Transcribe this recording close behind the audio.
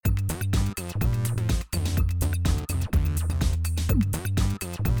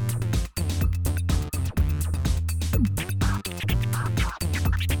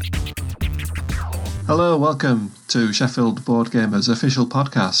Hello, welcome to Sheffield Board Gamers official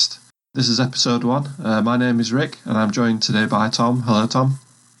podcast. This is episode 1. My name is Rick and I'm joined today by Tom. Hello, Tom.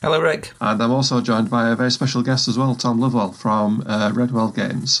 Hello, Rick. And I'm also joined by a very special guest as well, Tom Lovewell from Redwell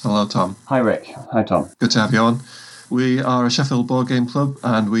Games. Hello, Tom. Hi, Rick. Hi, Tom. Good to have you on. We are a Sheffield Board Game Club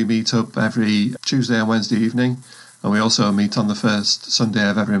and we meet up every Tuesday and Wednesday evening, and we also meet on the first Sunday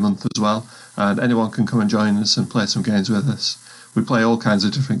of every month as well, and anyone can come and join us and play some games with us. We play all kinds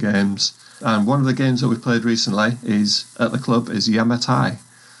of different games, and one of the games that we've played recently at the club is Yamatai.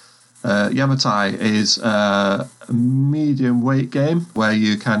 Yamatai is a medium weight game where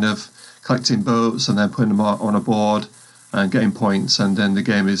you kind of collecting boats and then putting them on a board and getting points, and then the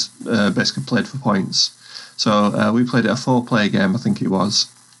game is basically played for points. So we played it a 4-player game, I think it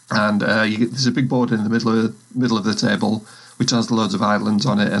was, and there's a big board in the middle of the table which has loads of islands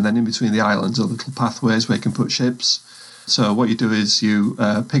on it, and then in between the islands are little pathways where you can put ships. So what you do is you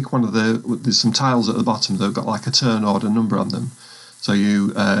pick one of there's some tiles at the bottom that have got like a turn order number on them. So you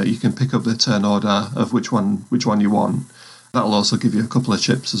can pick up the turn order of which one you want. That'll also give you a couple of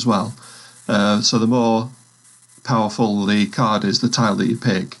chips as well. So the more powerful the card is, the tile that you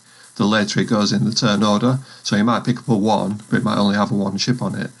pick, the later it goes in the turn order. So you might pick up a 1, but it might only have a 1 chip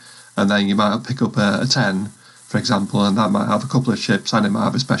on it. And then you might pick up a 10, for example, and that might have a couple of chips, and it might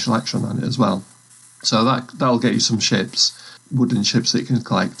have a special action on it as well. So that'll get you some ships, wooden ships that you can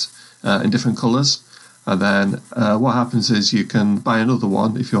collect in different colours. And then what happens is you can buy another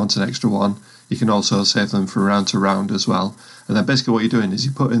one if you want an extra one. You can also save them from round to round as well. And then basically what you're doing is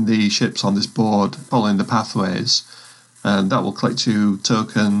you're putting the ships on this board, following the pathways, and that will collect you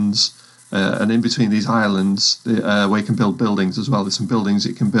tokens. And in between these islands, where you can build buildings as well. There's some buildings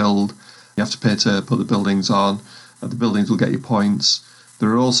you can build. You have to pay to put the buildings on. The buildings will get you points. There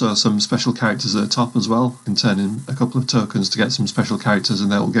are also some special characters at the top as well. You can turn in a couple of tokens to get some special characters,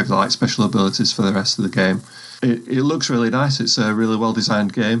 and they will give you like special abilities for the rest of the game. It looks really nice. It's a really well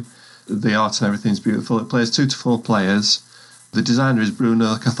designed game. The art and everything's beautiful. It plays 2 to 4 players. The designer is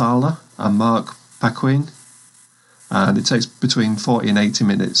Bruno Cathala and Mark Paquin, and it takes between 40 and 80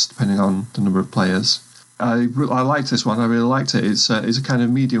 minutes depending on the number of players. I liked this one. I really liked it. It's a kind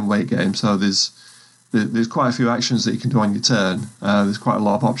of medium weight game, so there's quite a few actions that you can do on your turn. There's quite a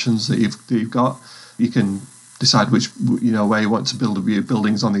lot of options that you've got. You can decide where you want to build your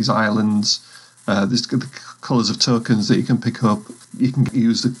buildings on these islands. There's the colours of tokens that you can pick up. You can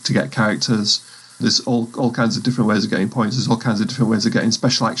use to get characters. There's all kinds of different ways of getting points. There's all kinds of different ways of getting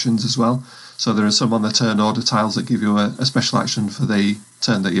special actions as well. So there are some on the turn order tiles that give you a special action for the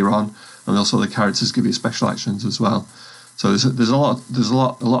turn that you're on, and also the characters give you special actions as well. So there's a lot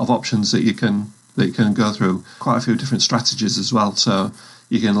of options that you can go through. Quite a few different strategies as well. So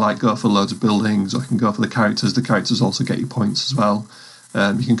you can go for loads of buildings, or you can go for the characters. The characters also get you points as well.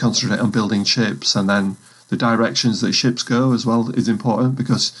 You can concentrate on building ships, and then the directions that ships go as well is important,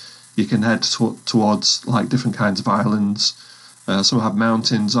 because you can head towards like different kinds of islands. Some have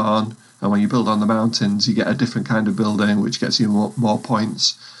mountains on, and when you build on the mountains, you get a different kind of building, which gets you more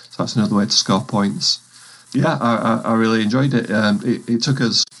points. So that's another way to score points. Yeah, I really enjoyed it. It took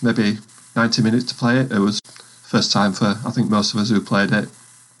us maybe 90 minutes to play it. It was first time for I think most of us who played it,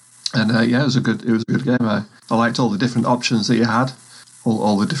 and it was a good game. I liked all the different options that you had,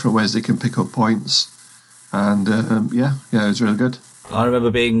 all the different ways that you can pick up points, and it was really good. I remember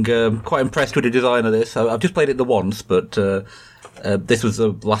being quite impressed with the design of this. I've just played it the once, but this was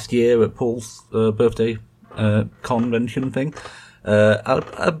the last year at Paul's birthday convention thing.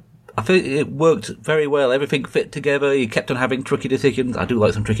 I think it worked very well. Everything fit together. You kept on having tricky decisions. I do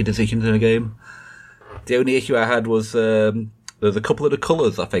like some tricky decisions in a game. The only issue I had was there's a couple of the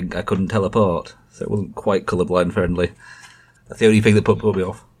colours I think I couldn't tell apart, so it wasn't quite colourblind friendly. That's the only thing that put me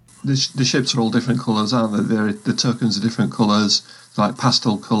off. The ships are all different colours, aren't they? The tokens are different colours, like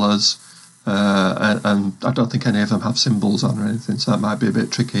pastel colours, and I don't think any of them have symbols on or anything, so that might be a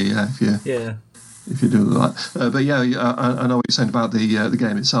bit tricky if you do that. But yeah, I know what you're saying about the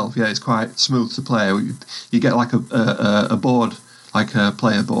game itself. Yeah, it's quite smooth to play. You get like a board, like a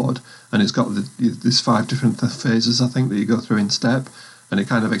player board, and it's got this 5 different phases, I think, that you go through in step, and it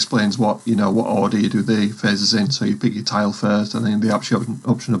kind of explains what order you do the phases in. So you pick your tile first, and then the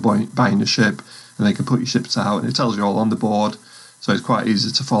option of buying a ship, and then you can put your ships out, and it tells you all on the board. So it's quite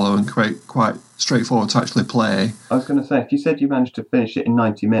easy to follow and quite straightforward to actually play. I was going to say, if you said you managed to finish it in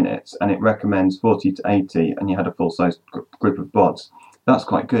 90 minutes and it recommends 40 to 80 and you had a full-size group of bots, that's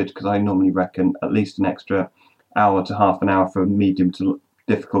quite good, because I normally reckon at least an extra hour to half an hour for a medium to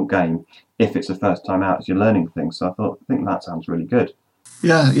difficult game if it's the first time out as you're learning things. So I think that sounds really good.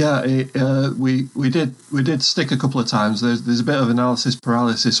 We did stick a couple of times. There's a bit of analysis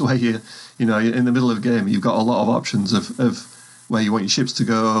paralysis where you're in the middle of a game. You've got a lot of options of where you want your ships to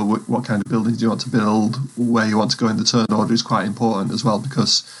go, what kind of buildings you want to build, where you want to go in the turn order is quite important as well,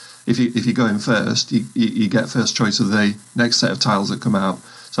 because if you go in first, you get first choice of the next set of tiles that come out.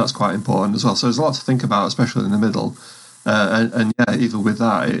 So that's quite important as well. So there's a lot to think about, especially in the middle. And even with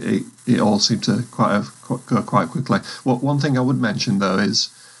that, it all seemed to go quite quickly. One thing I would mention though is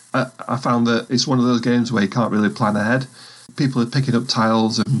I found that it's one of those games where you can't really plan ahead. People are picking up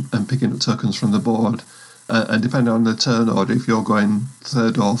tiles and picking up tokens from the board, and depending on the turn order, if you're going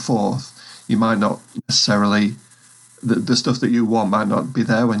third or fourth, you might not necessarily the stuff that you want might not be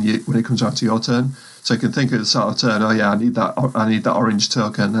there when it comes around to your turn. So you can think of the sort of turn. Oh yeah, I need that orange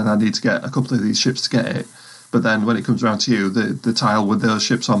token, and I need to get a couple of these ships to get it. But then when it comes around to you, the tile with those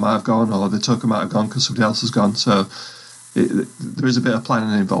ships on might have gone, or the token might have gone because somebody else has gone. So there is a bit of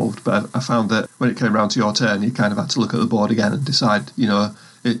planning involved. But I found that when it came around to your turn, you kind of had to look at the board again and decide,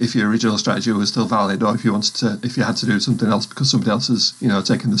 if your original strategy was still valid, or if you had to do something else because somebody else has,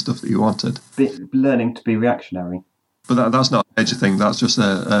 taken the stuff that you wanted. Learning to be reactionary. But that's not a major thing. That's just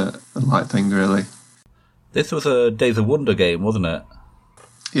a light thing, really. This was a Days of Wonder game, wasn't it?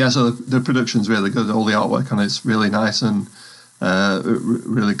 Yeah, so the production's really good. All the artwork on it's really nice and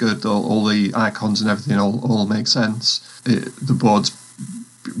really good. All the icons and everything all make sense. The board's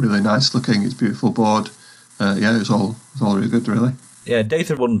really nice looking. It's a beautiful board. It was all really good, really. Yeah,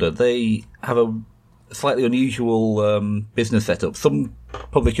 Days of Wonder, they have a slightly unusual business setup. Some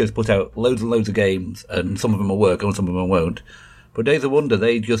publishers put out loads and loads of games, and some of them will work and some of them won't. But Days of Wonder,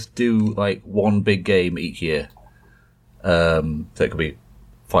 they just do like one big game each year. So it could be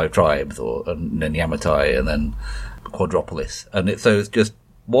 5 Tribes, and then Yamatai, and then Quadropolis. And it's just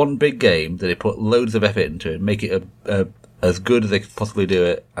one big game that they put loads of effort into and make it as good as they could possibly do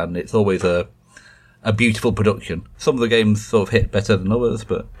it. And it's always a beautiful production. Some of the games sort of hit better than others,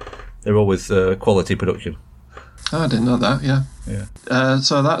 but they're always quality production. Oh, I didn't know that, yeah.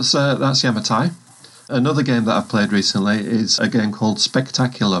 So that's Yamatai. Another game that I've played recently is a game called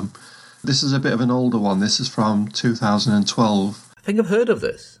Spectaculum. This is a bit of an older one. This is from 2012. I think I've heard of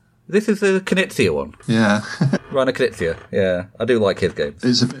this. This is the Knizia one. Yeah. Rainer Knizia. Yeah, I do like his games.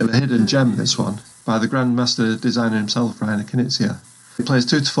 It's a bit of a hidden gem, this one, by the Grandmaster designer himself, Rainer Knizia. It plays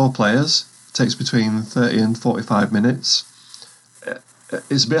 2 to 4 players. It takes between 30 and 45 minutes.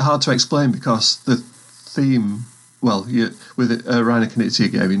 It's a bit hard to explain because the theme... Well, with a Rainer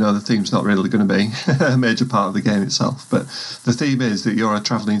Knizia game, the theme's not really going to be a major part of the game itself. But the theme is that you're a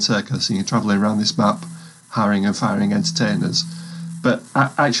travelling circus and you're travelling around this map, hiring and firing entertainers. But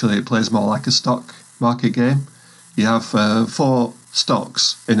actually, it plays more like a stock market game. You have 4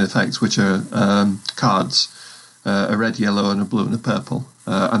 stocks, in effect, which are cards, a red, yellow, and a blue and a purple.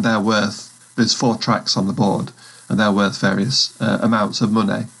 And they're worth... There's 4 tracks on the board, and they're worth various amounts of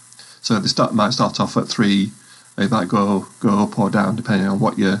money. So they might start off at 3... They might go up or down depending on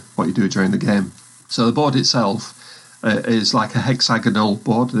what you do during the game. So the board itself is like a hexagonal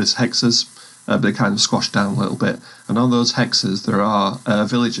board. There's hexes, but they kind of squashed down a little bit. And on those hexes there are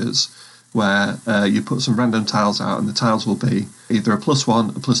villages where you put some random tiles out, and the tiles will be either a +1,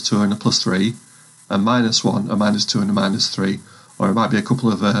 a +2, and a +3, a -1, a -2, and a -3, or it might be a couple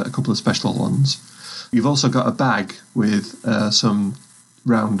of special ones. You've also got a bag with some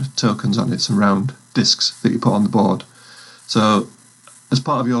round tokens on it, some round discs that you put on the board. So as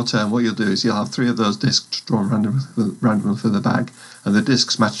part of your turn, what you'll do is you'll have 3 of those discs drawn randomly for the bag, and the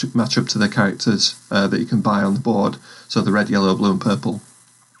discs match up to the characters that you can buy on the board, so the red, yellow, blue and purple.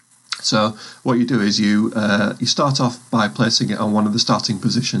 So what you do is you start off by placing it on one of the starting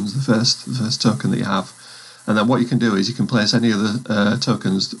positions, the first token that you have, and then what you can do is you can place any other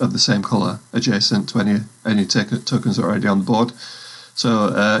tokens of the same colour adjacent to any tokens that are already on the board.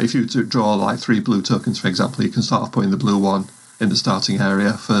 So if you draw like 3 blue tokens, for example, you can start off putting the blue one in the starting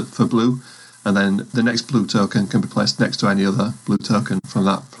area for blue, and then the next blue token can be placed next to any other blue token from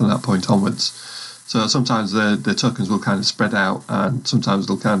that point onwards. So sometimes the tokens will kind of spread out, and sometimes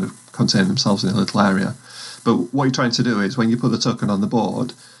they'll kind of contain themselves in a little area. But what you're trying to do is when you put the token on the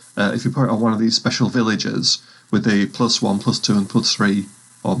board, if you put it on one of these special villages with the +1, +2 and +3,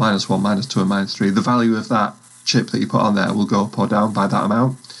 or -1, -2 and -3, the value of that chip that you put on there will go up or down by that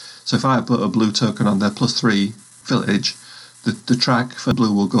amount. So if I put a blue token on the +3 village, the track for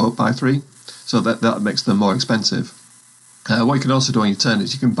blue will go up by 3, so that makes them more expensive. What you can also do on your turn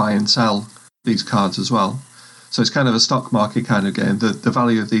is you can buy and sell these cards as well. So it's kind of a stock market kind of game. The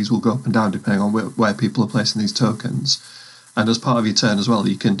value of these will go up and down depending on where people are placing these tokens. And as part of your turn as well,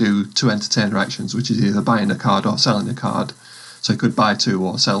 you can do 2 entertainer actions, which is either buying a card or selling a card. So you could buy 2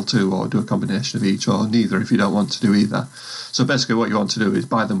 or sell 2 or do a combination of each or neither if you don't want to do either. So basically what you want to do is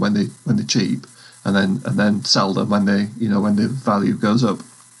buy them when they're cheap and then sell them when when the value goes up.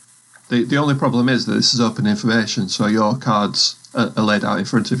 The only problem is that this is open information, so your cards are laid out in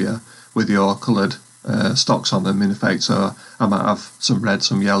front of you with your coloured stocks on them in effect. So I might have some red,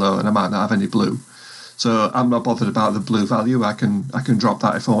 some yellow, and I might not have any blue. So I'm not bothered about the blue value. I can drop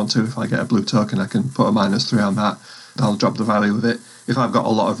that if I want to. If I get a blue token, I can put a -3 on that. I'll drop the value of it. If I've got a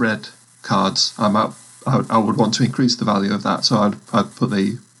lot of red cards, I would want to increase the value of that. So I'd put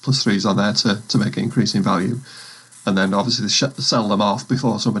the +3s on there to make it increase in value. And then obviously sell them off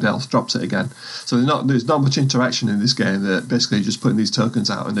before somebody else drops it again. So there's not much interaction in this game. They're basically just putting these tokens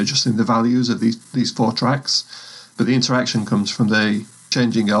out and they're adjusting the values of these 4 tracks. But the interaction comes from the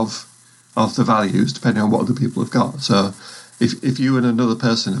changing of the values depending on what other people have got. So if you and another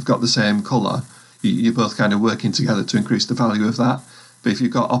person have got the same colour, you're both kind of working together to increase the value of that. But if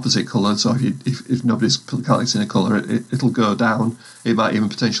you've got opposite colours, or if nobody's collecting a colour, it'll go down. It might even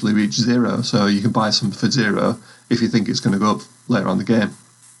potentially reach 0. So you can buy some for 0 if you think it's going to go up later on the game.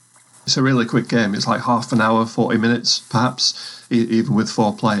 It's a really quick game. It's like half an hour, 40 minutes perhaps, even with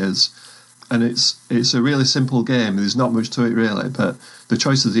 4 players. And it's a really simple game. There's not much to it really, but the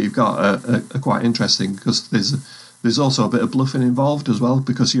choices that you've got are quite interesting because there's also a bit of bluffing involved as well,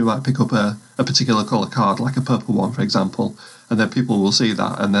 because you might pick up a particular colour card, like a purple one, for example, and then people will see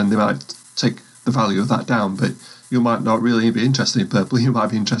that and then they might take the value of that down, but you might not really be interested in purple, you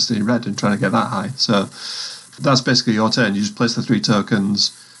might be interested in red and trying to get that high. So that's basically your turn. You just place the 3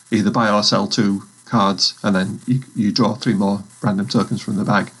 tokens, either buy or sell 2 cards, and then you draw 3 more random tokens from the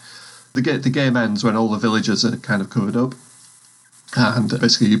bag. The game ends when all the villagers are kind of covered up, and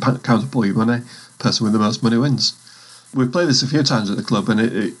basically you count up all your money. Person with the most money wins. We've played this a few times at the club, and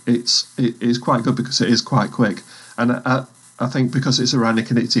it's quite good because it is quite quick. And I think because it's a Randy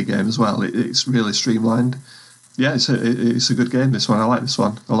Knitty game as well, it's really streamlined. Yeah, it's a good game, this one. I like this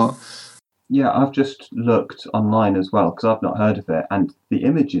one a lot. Yeah, I've just looked online as well because I've not heard of it, and the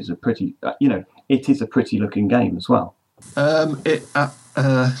images are pretty. It is a pretty looking game as well.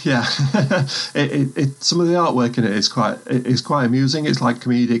 Yeah, some of the artwork in it is quite amusing. It's like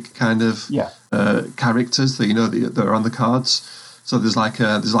comedic kind of characters that are on the cards. So there's like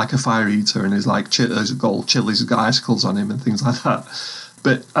a fire eater, and there's got chilies, he's got icicles on him and things like that.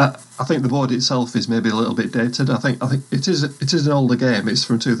 But I think the board itself is maybe a little bit dated. I think it is an older game. It's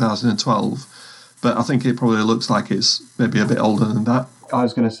from 2012, but I think it probably looks like it's maybe a bit older than that. I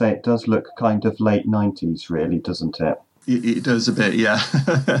was going to say it does look kind of late 90s, really, doesn't it? It does a bit, yeah.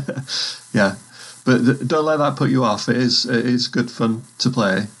 Yeah, but don't let that put you off. It's good fun to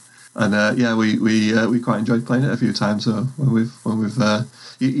play, and we quite enjoyed playing it a few times. So when we've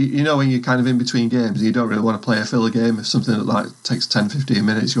when you're kind of in between games and you don't really want to play a filler game, if something that like takes 10-15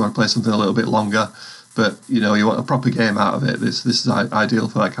 minutes, you want to play something a little bit longer, but you want a proper game out of it. This is ideal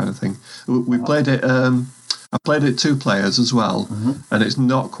for that kind of thing. We played it. I played it 2 players as well, and it's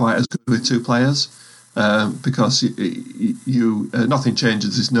not quite as good with 2 players. Because nothing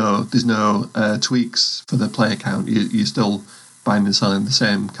changes. There's no tweaks for the player count. You're still buying and selling the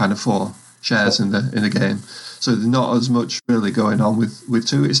same kind of 4 shares in the game. So there's not as much really going on with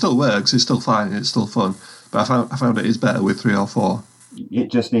 2. It still works. It's still fine. It's still fun. But I found it is better with 3 or 4.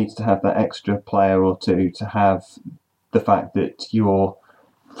 It just needs to have that extra player or 2 to have the fact that you're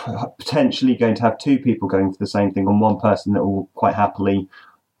potentially going to have 2 people going for the same thing, and one person that will quite happily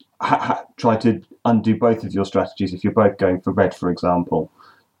try to undo both of your strategies if you're both going for red, for example.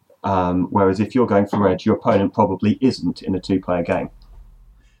 Whereas if you're going for red, your opponent probably isn't in a 2-player game.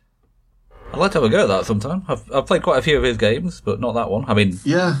 I'd like to have a go at that sometime. I've played quite a few of his games, but not that one. I mean,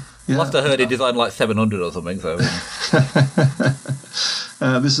 last I heard he designed like 700 or something. So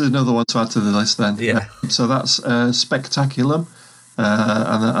this is another one to add to the list then. Yeah. So that's Spectaculum,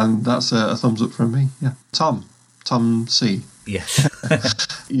 and that's a thumbs up from me. Yeah. Tom C. Yes.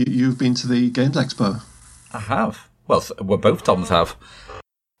 You've been to the Games Expo. I have. Well, both Toms have.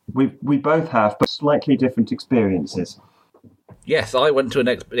 We both have, but slightly different experiences. Yes, I went to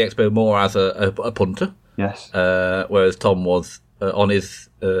the expo more as a punter. Yes. Whereas Tom was on his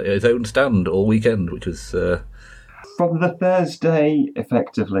own stand all weekend, which was from the Thursday,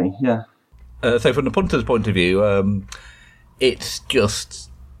 effectively. Yeah. So from the punter's point of view, it's just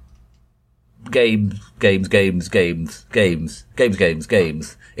games.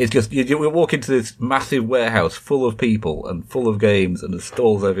 It's just you walk into this massive warehouse full of people and full of games, and there's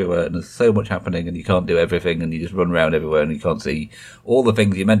stalls everywhere, and there's so much happening, and you can't do everything, and you just run around everywhere, and you can't see all the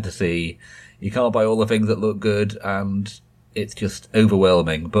things you're meant to see. You can't buy all the things that look good, and it's just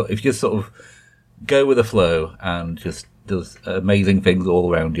overwhelming. But if you just sort of go with the flow and just does amazing things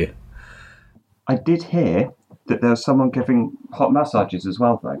all around you. I did hear that there was someone giving hot massages as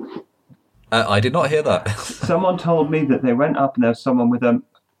well, though. I did not hear that. Someone told me that they went up and there was someone with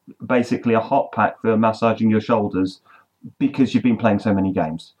basically a hot pack for massaging your shoulders because you've been playing so many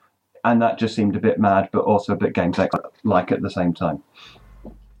games. And that just seemed a bit mad, but also a bit game-like at the same time.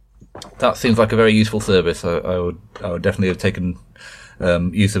 That seems like a very useful service. I would definitely have taken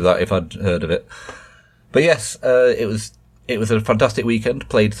use of that if I'd heard of it. But yes, it was a fantastic weekend.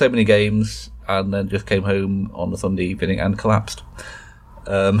 Played so many games, and then just came home on the Sunday evening and collapsed.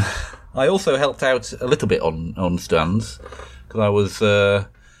 I also helped out a little bit on stands because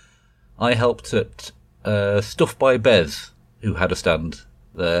I helped at Stuff by Bez, who had a stand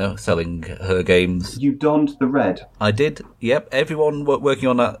there selling her games. You donned the red. I did. Yep, everyone working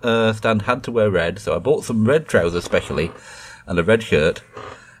on that stand had to wear red, so I bought some red trousers specially and a red shirt,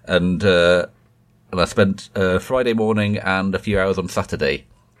 and I spent Friday morning and a few hours on Saturday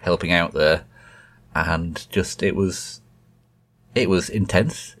helping out there, and just it was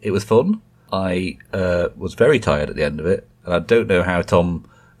intense. It was fun. I was very tired at the end of it, and I don't know how Tom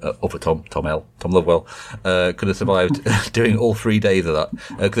Lovewell, could have survived doing all 3 days of that.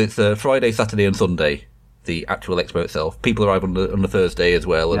 Because it's Friday, Saturday and Sunday, the actual expo itself. People arrive on the Thursday as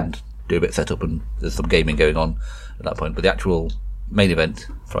well and do a bit of setup, and there's some gaming going on at that point. But the actual main event,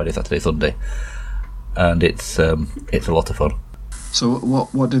 Friday, Saturday, Sunday. And it's a lot of fun. So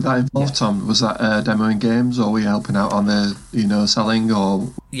what did that involve, Tom? Was that demoing games, or were you helping out on the, selling,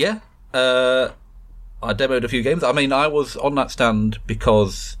 or...? Yeah. I demoed a few games. I mean, I was on that stand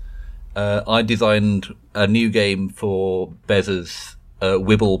because I designed a new game for Bez's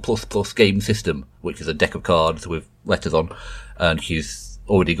Wibble++ game system, which is a deck of cards with letters on, and she's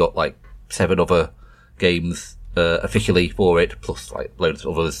already got like 7 other games officially for it, plus like loads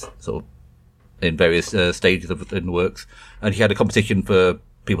of others sort of in various stages in the works. And she had a competition for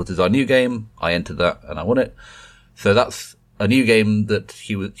people to design a new game. I entered that and I won it. So that's a new game that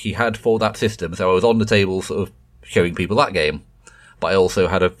he had for that system. So I was on the table sort of showing people that game. But I also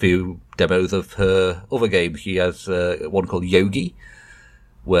had a few demos of her other games. She has one called Yogi,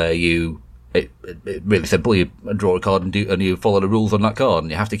 where it's really simple. You draw a card and you follow the rules on that card,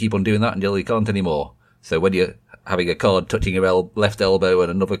 and you have to keep on doing that until you can't anymore. So when you're having a card touching your left elbow and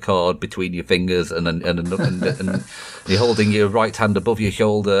another card between your fingers, and you're holding your right hand above your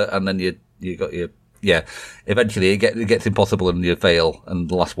shoulder, and then you got your eventually it gets impossible and you fail, and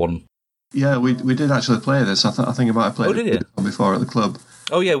the last one. Yeah, we did actually play this. I think I might have played it before at the club.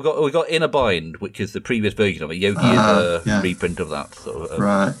 Oh yeah, we got In a Bind, which is the previous version of it. Yogi is a reprint of that. So,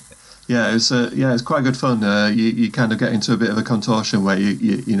 right. Yeah, it's quite good fun. You kind of get into a bit of a contortion where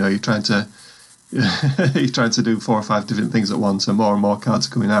you're trying to do 4 or 5 different things at once, and more cards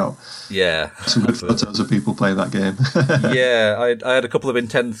are coming out. Yeah, some good photos of people playing that game. Yeah, I had a couple of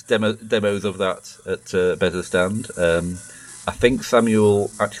intense demos of that at Bez's stand. I think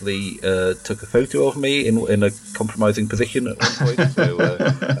Samuel actually took a photo of me in a compromising position at one point, so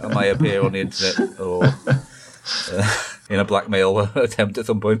that might appear on the internet or in a blackmail attempt at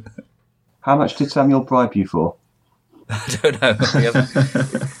some point. How much did Samuel bribe you for? I don't know.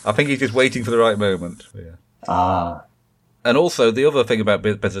 I think he's just waiting for the right moment. Yeah. And also, the other thing about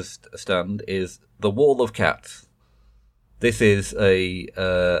Bez's stand is the Wall of Cats. This is it's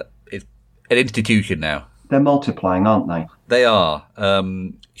an institution now. They're multiplying, aren't they? They are. A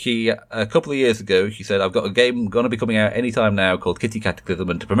couple of years ago, she said, I've got a game going to be coming out anytime now called Kitty Cataclysm,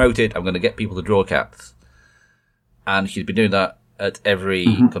 and to promote it, I'm going to get people to draw cats. And she's been doing that at every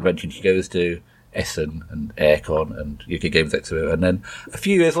convention she goes to, Essen and Aircon and UK Games Expo. And then a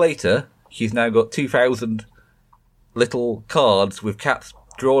few years later, she's now got 2,000 little cards with cats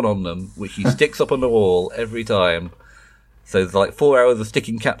drawn on them, which she sticks up on the wall every time. So there's like 4 hours of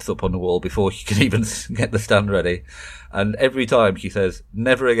sticking cats up on the wall before she can even get the stand ready. And every time she says,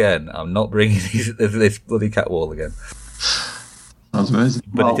 never again, I'm not bringing this bloody cat wall again. Sounds amazing.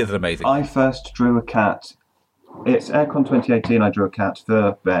 But it is amazing. I first drew a cat. It's Aircon 2018, I drew a cat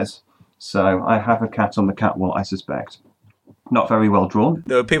for Bez. So I have a cat on the cat wall, I suspect. Not very well drawn.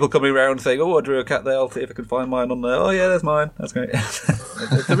 There were people coming around saying, I drew a cat there, I'll see if I can find mine on there. Oh yeah, there's mine. That's great.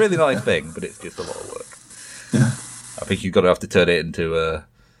 It's a really nice thing, but it's just a lot of work. Yeah. I think you've got to have to turn it into a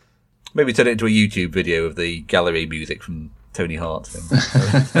YouTube video of the gallery music from Tony Hart thing.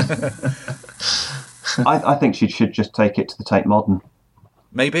 I think she should just take it to the Tate Modern.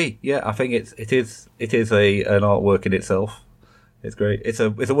 Maybe, yeah. I think it is an artwork in itself. It's great. It's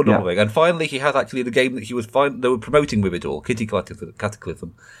a wonderful thing. And finally, she has actually the game that they were promoting with it all, Kitty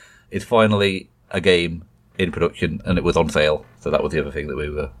Cataclysm, is finally a game in production, and it was on sale. So that was the other thing that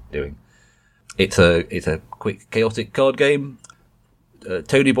we were doing. It's a quick, chaotic card game.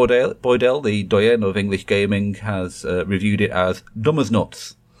 Tony Boydell, the doyen of English gaming, has reviewed it as dumb as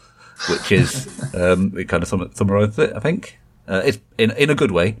nuts, which is it kind of summarises it, I think. It's in a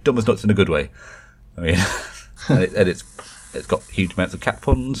good way, dumb as nuts in a good way. I mean, and it's got huge amounts of cat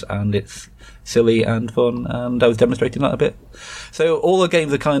puns, and it's silly and fun, and I was demonstrating that a bit. So all the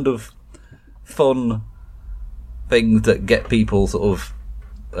games are kind of fun things that get people sort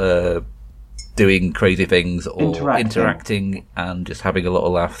of doing crazy things or interacting and just having a lot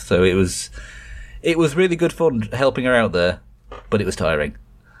of laughs. So it was really good fun helping her out there, but it was tiring.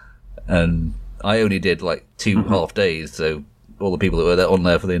 And I only did like 2 half days, so all the people that were on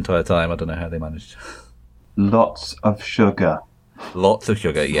there for the entire time, I don't know how they managed. Lots of sugar. Lots of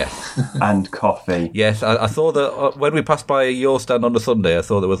sugar, yes. And coffee. Yes, I saw that when we passed by your stand on the Sunday, I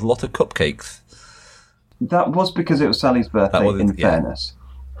saw there was a lot of cupcakes. That was because it was Sally's birthday, in fairness. Yeah.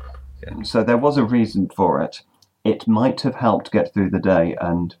 So there was a reason for it. It might have helped get through the day,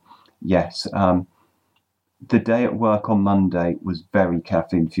 and yes, the day at work on Monday was very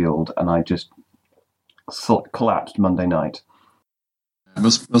caffeine-fueled, and I just collapsed Monday night. It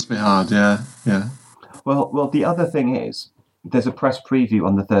must be hard, yeah. Well, the other thing is, there's a press preview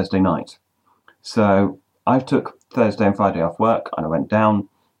on the Thursday night. So I took Thursday and Friday off work, and I went down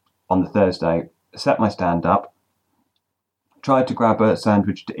on the Thursday, set my stand up, tried to grab a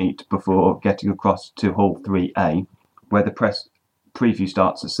sandwich to eat before getting across to Hall 3A, where the press preview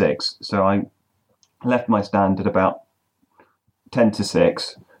starts at 6. So I left my stand at about 10 to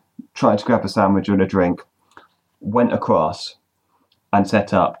 6, tried to grab a sandwich and a drink, went across and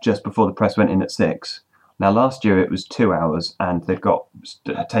set up just before the press went in at 6. Now, last year it was 2 hours and they'd got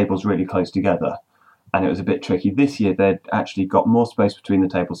tables really close together and it was a bit tricky. This year they'd actually got more space between the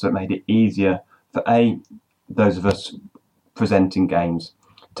tables, so it made it easier for those of us presenting games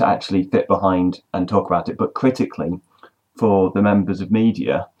to actually fit behind and talk about it, but critically for the members of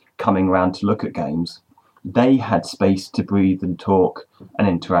media coming around to look at games, they had space to breathe and talk and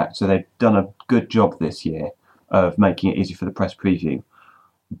interact, so they've done a good job this year of making it easy for the press preview.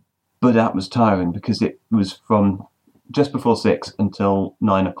 But that was tiring because it was from just before 6 until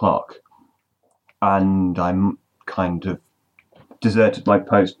 9 o'clock, and I'm kind of deserted my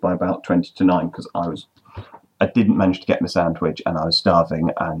post by about 20 to 9 because I didn't manage to get my sandwich and I was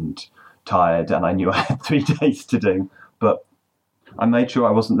starving and tired and I knew I had 3 days to do. But I made sure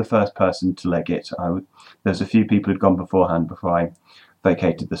I wasn't the first person to leg it. There's a few people who'd gone beforehand before I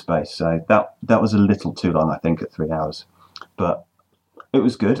vacated the space. So that was a little too long, I think, at 3 hours. But it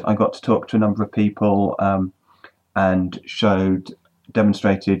was good. I got to talk to a number of people and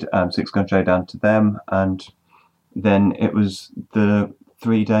demonstrated Six Gun Showdown to them. And then it was the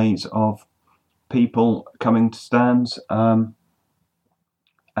 3 days of people coming to stands, and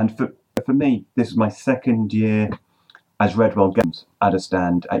for me, this is my second year as Redwell Games at a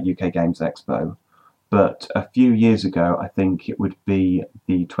stand at UK Games Expo. But a few years ago, I think it would be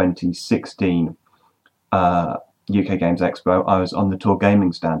the 2016 UK Games Expo, I was on the Tour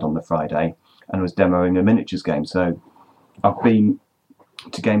Gaming stand on the Friday and was demoing a miniatures game. So I've been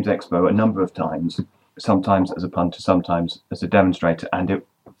to Games Expo a number of times, sometimes as a punter, sometimes as a demonstrator, and it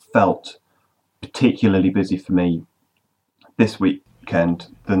felt particularly busy for me this weekend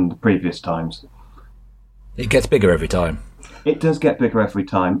than the previous times. It gets bigger every time. It does get bigger every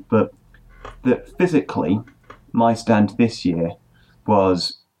time, but physically, my stand this year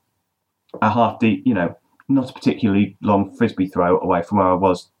was a half deep, not a particularly long frisbee throw away from where I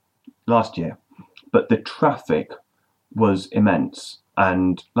was last year, but the traffic was immense.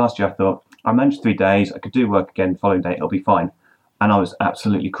 And last year I thought, I managed 3 days, I could do work again the following day, it'll be fine. And I was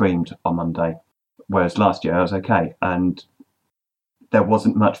absolutely creamed on Monday. Whereas last year I was okay, and there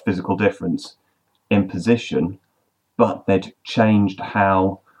wasn't much physical difference in position, but they'd changed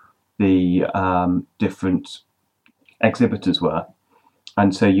how the different exhibitors were.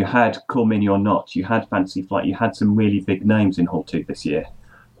 And so you had Call Mini or Not, you had Fantasy Flight, you had some really big names in Hall 2 this year,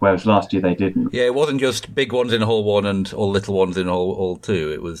 whereas last year they didn't. Yeah, it wasn't just big ones in Hall 1 and all little ones in Hall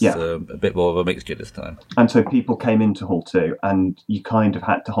 2. It was a bit more of a mixture this time. And so people came into Hall 2 and you kind of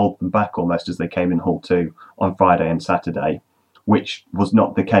had to hold them back almost as they came in Hall 2 on Friday and Saturday, which was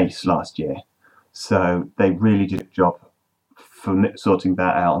not the case last year. So they really did a job for sorting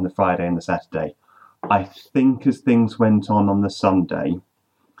that out on the Friday and the Saturday. I think as things went on the Sunday,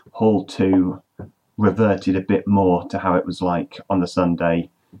 Hall 2 reverted a bit more to how it was like on the Sunday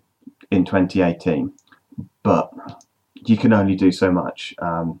in 2018, but you can only do so much.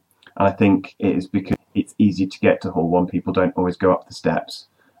 And I think it is because it's easy to get to Hall 1. People don't always go up the steps,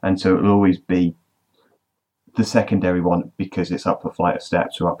 and so it will always be the secondary one because it's up a flight of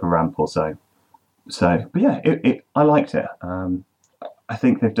steps or up a ramp or so. So, but yeah, I liked it. I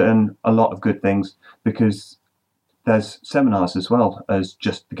think they've done a lot of good things because there's seminars as well as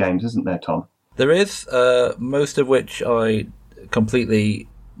just the games, isn't there, Tom? There is, most of which I completely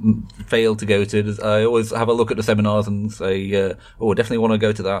fail to go to. I always have a look at the seminars and say, oh, definitely want to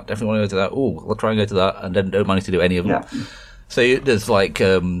go to that, definitely want to go to that, oh, I'll try and go to that, and then don't manage to do any of them. Yeah. So there's like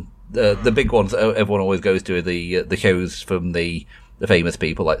the big ones that everyone always goes to are the shows from the famous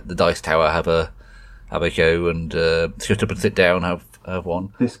people, like the Dice Tower have a show, and Shut Up and Sit Down have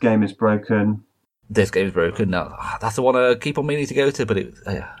one. This Game is Broken. This Game is Broken. Now, that's the one I keep on meaning to go to, but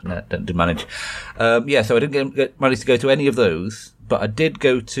didn't manage. So I didn't manage to go to any of those, but I did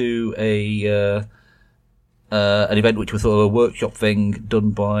go to an event which was sort of a workshop thing done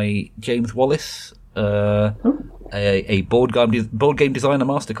by James Wallace, a board game designer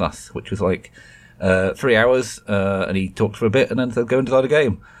masterclass, which was like 3 hours, and he talked for a bit and then said, go and design a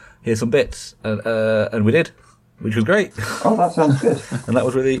game. Here's some bits, and we did, which was great. Oh, that sounds good. And that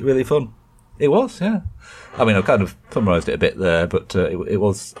was really, really fun. It was, yeah. I mean, I've kind of summarised it a bit there, but it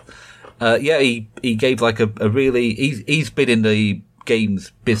was... he gave like a really... He's been in the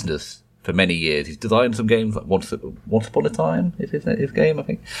games business for many years. He's designed some games, like Once Upon a Time is his game, I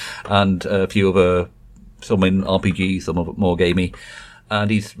think. And a few other... Some in RPG, some of it more gamey.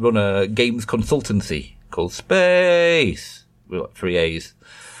 And he's run a games consultancy called Space, with like 3 A's.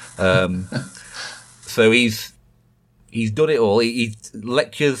 So he's done it all. He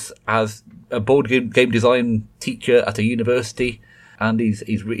lectures as a board game design teacher at a university, and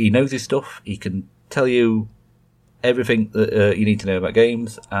he knows his stuff. He can tell you everything that you need to know about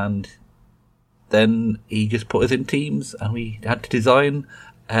games, and then he just put us in teams, and we had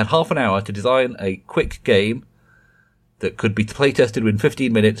half an hour to design a quick game that could be play tested within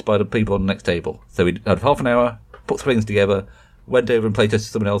 15 minutes by the people on the next table. So we had half an hour, put some things together, went over and play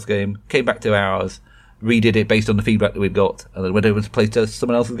tested someone else's game, came back 2 hours, redid it based on the feedback that we'd got, and then went over and play test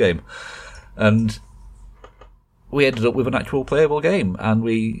someone else's game. And we ended up with an actual playable game, and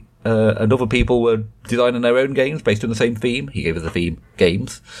and other people were designing their own games based on the same theme. He gave us the theme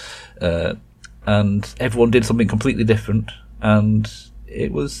games, and everyone did something completely different, and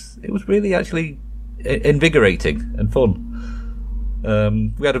it was really actually invigorating and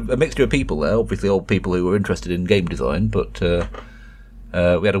fun. We had a mixture of people there, obviously all people who were interested in game design, but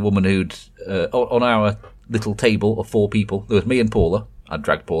we had a woman who'd on our little table of 4 people. There was me and Paula. I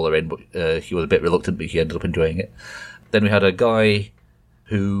dragged Paula in, but she was a bit reluctant, but she ended up enjoying it. Then we had a guy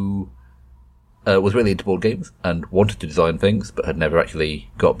who was really into board games and wanted to design things, but had never actually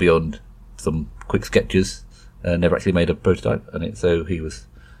got beyond some quick sketches, never actually made a prototype. So he was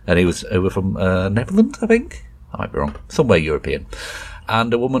over from Netherlands, I think. I might be wrong. Somewhere European.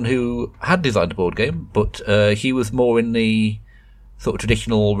 And a woman who had designed a board game, but she was more in the sort of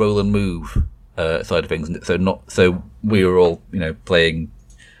traditional roll and move side of things. So we were all, playing,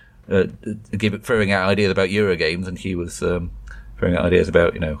 throwing out ideas about Euro games, and she was throwing out ideas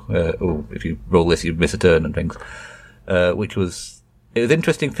about, if you roll this, you miss a turn and things. It was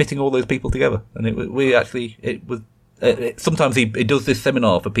interesting fitting all those people together, and sometimes he does this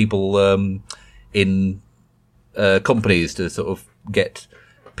seminar for people in companies to sort of get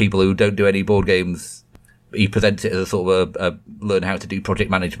people who don't do any board games. He presents it as a sort of learn how to do project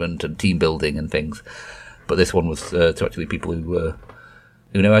management and team building and things. But this one was to actually people who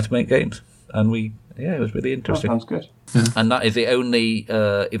know how to make games, and it was really interesting. That sounds good. Yeah. And that is the only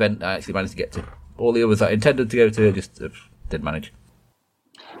event I actually managed to get to. All the others I intended to go to just didn't manage.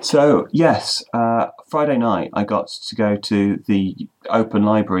 So, yes, Friday night I got to go to the open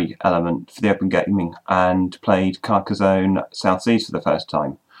library element for the open gaming and played Carcassonne South Seas for the first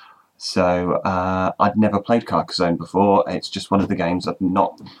time. So I'd never played Carcassonne before. It's just one of the games I've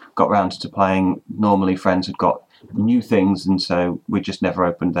not got round to playing. Normally friends had got new things, and so we just never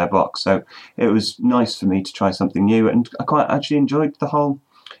opened their box. So it was nice for me to try something new, and I quite actually enjoyed the whole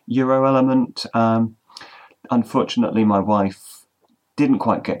Euro element. Unfortunately, my wife didn't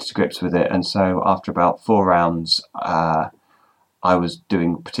quite get to grips with it, and so after about 4 rounds, I was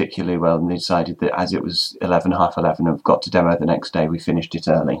doing particularly well, and decided that as it was 11:30, I've got to demo the next day. We finished it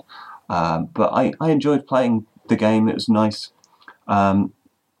early. But I enjoyed playing the game. It was nice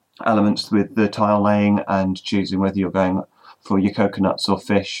elements with the tile laying and choosing whether you're going for your coconuts or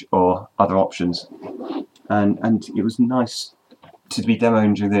fish or other options. And it was nice to be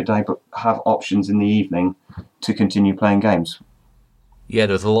demoing during the day, but have options in the evening to continue playing games. Yeah,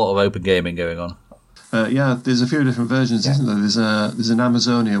 there's a lot of open gaming going on. There's a few different versions, isn't there? There's an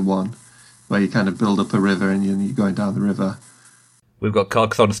Amazonia one where you kind of build up a river and you're going down the river. We've got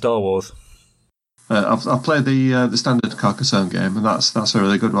Carcassonne Star Wars. I've played the standard Carcassonne game, and that's a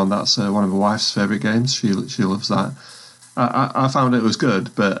really good one. That's one of my wife's favourite games. She loves that. I found it was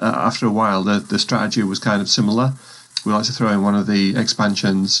good, but after a while, the strategy was kind of similar. We like to throw in one of the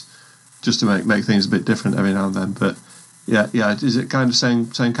expansions just to make things a bit different every now and then. But yeah, is it kind of same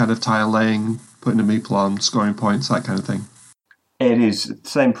kind of tile laying, putting a meeple on, scoring points, that kind of thing? It is the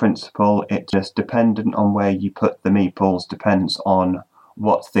same principle. It's just dependent on where you put the meeples, depends on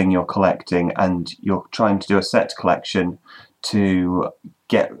what thing you're collecting, and you're trying to do a set collection to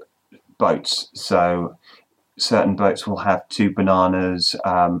get boats. So certain boats will have 2 bananas,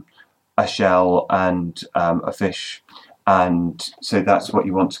 a shell, and a fish. And so that's what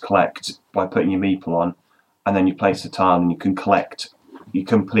you want to collect by putting your meeple on. And then you place a tile and you can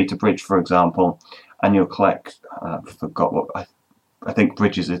complete a bridge, for example, and you'll collect, I forgot what, I think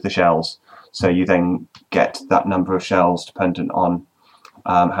bridges is the shells. So you then get that number of shells dependent on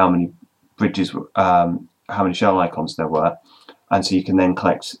how many bridges, how many shell icons there were. And so you can then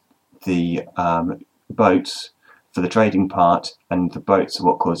collect the boats for the trading part, and the boats are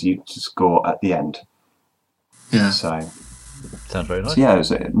what cause you to score at the end. Yeah. So sounds very nice. So yeah, it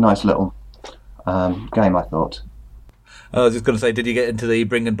was a nice little game, I thought. I was just going to say, did you get into the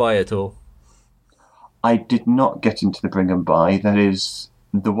bring and buy at all? I did not get into the bring and buy. That is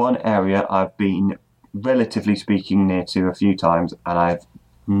the one area I've been, relatively speaking, near to a few times, and I've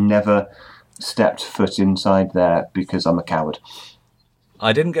never stepped foot inside there because I'm a coward.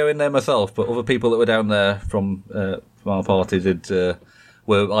 I didn't go in there myself, but other people that were down there from our party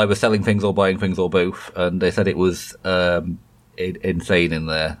were either selling things or buying things or both, and they said it was insane in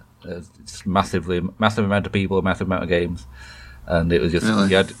there. It's massive amount of people, a massive amount of games, and it was just really?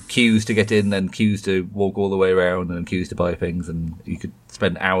 You had queues to get in, then queues to walk all the way around, and then queues to buy things, and you could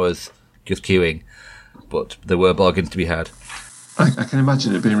spend hours just queuing. But there were bargains to be had. I can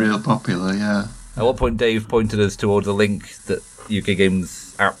imagine it being real popular. Yeah. At one point, Dave pointed us towards a link that UK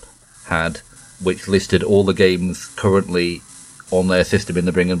Games app had, which listed all the games currently on their system in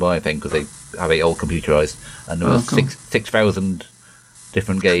the bring and buy thing, because they have it all computerized, and there were cool. 6,000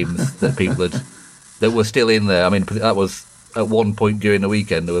 different games that people that were still in there. I mean, that was at one point during the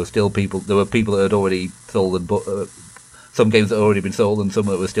weekend. There were people that had already sold and bought, some games that had already been sold, and some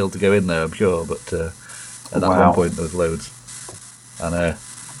that were still to go in there, I'm sure. But at that one point, there was loads. And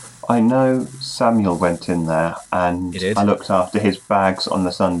I know Samuel went in there, and I looked after his bags on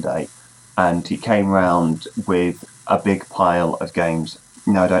the Sunday, and he came round with a big pile of games.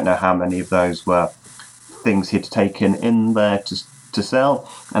 Now, I don't know how many of those were things he'd taken in there to sell,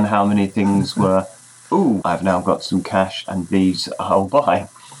 and how many things were, I've now got some cash and these I'll buy.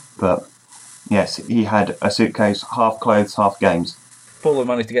 But yes, he had a suitcase, half clothes, half games. Paul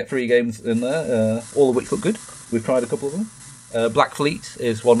managed to get 3 games in there, all of which look good. We've tried a couple of them. Black Fleet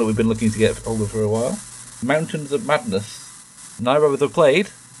is one that we've been looking to get hold of for a while. Mountains of Madness, neither of us have played,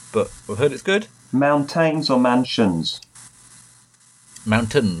 but we've heard it's good. Mountains or mansions?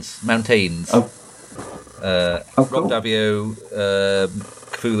 Mountains. Oh. Rob Davio,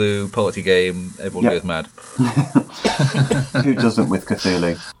 Cthulhu, party game, everyone goes mad. Who doesn't with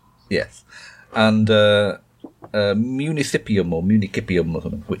Cthulhu? Yes. And Municipium or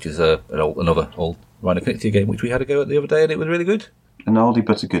something, which is another old Rhino Knizia game, which we had a go at the other day, and it was really good. An oldie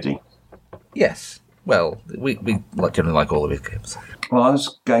but a goodie. Yes. Well, we generally like all of his games. Well, I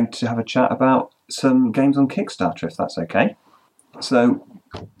was going to have a chat about some games on Kickstarter, if that's okay. So,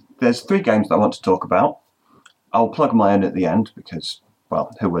 there's 3 games that I want to talk about. I'll plug my own at the end, because,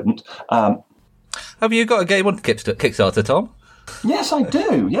 well, who wouldn't? Have you got a game on Kickstarter, Tom? Yes, I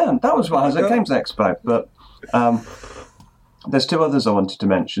do. Yeah, that was what I was at Games Expo. But there's 2 others I wanted to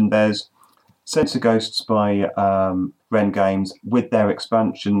mention. There's Sensor Ghosts by Ren Games with their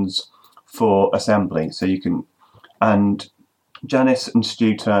expansions for Assembly. So you can, and Janice and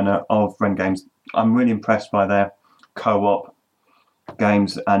Stu Turner of Ren Games, I'm really impressed by their co-op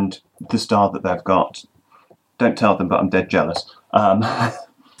games and the style that they've got. Don't tell them, but I'm dead jealous. But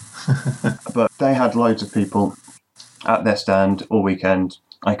they had loads of people at their stand all weekend.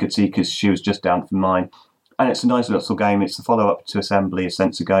 I could see because she was just down from mine. And it's a nice little game. It's the follow-up to Assembly, of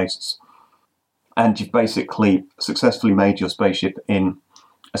Sensor Ghosts. And you've basically successfully made your spaceship in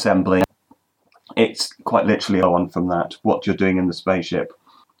Assembly. It's quite literally on from that, what you're doing in the spaceship.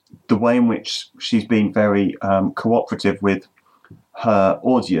 The way in which she's been very cooperative with her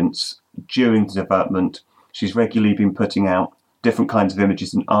audience during the development, she's regularly been putting out different kinds of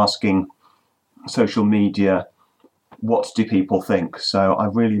images and asking social media, what do people think? So I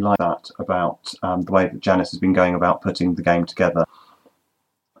really like that about the way that Janice has been going about putting the game together.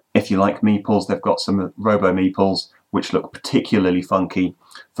 If you like meeples, they've got some Robo Meeples, which look particularly funky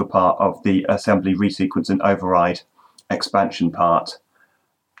for part of the assembly, resequence, and override expansion part.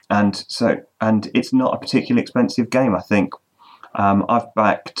 And it's not a particularly expensive game, I think. I've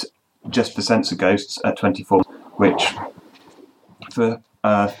backed just for Sensor Ghosts at 24, which for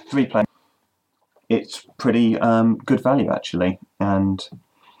 3 players, it's pretty good value actually. And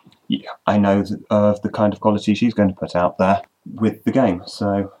I know of the kind of quality she's going to put out there with the game.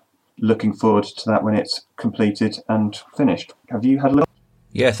 So looking forward to that when it's completed and finished. Have you had a look?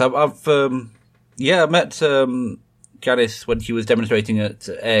 Yes, I met Janice when she was demonstrating at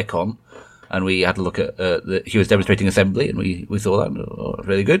Aircon, and we had a look at she was demonstrating assembly, and we saw that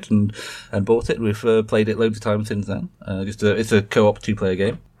really good and bought it. We've played it loads of times since then. It's a co-op 2-player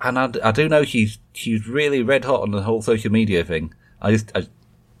game, and I do know she's really red hot on the whole social media thing. I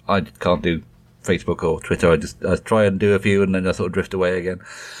can't do Facebook or Twitter. I try and do a few, and then I sort of drift away again.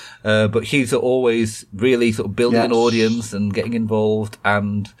 But she's always really sort of building an audience and getting involved,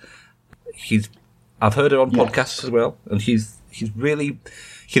 and I've heard her on podcasts as well, and she's really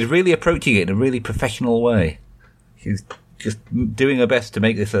approaching it in a really professional way. She's just doing her best to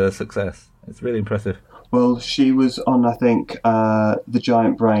make this a success. It's really impressive. Well, she was on, I think, The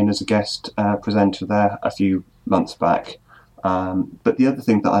Giant Brain as a guest presenter there a few months back. But the other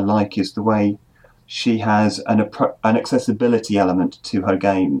thing that I like is the way she has an accessibility element to her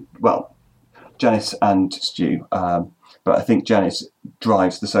game. Well, Janice and Stu, but I think Janice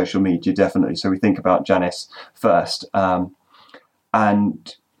drives the social media definitely. So we think about Janice first, and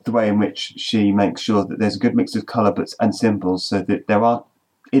the way in which she makes sure that there's a good mix of colour and symbols, so that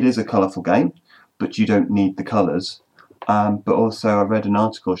it is a colourful game, but you don't need the colours. But also, I read an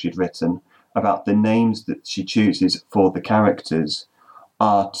article she'd written about the names that she chooses for the characters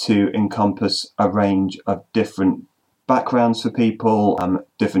are to encompass a range of different backgrounds for people,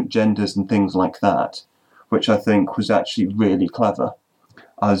 different genders and things like that, which I think was actually really clever.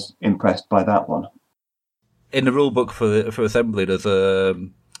 I was impressed by that one. In the rule book for assembly, there's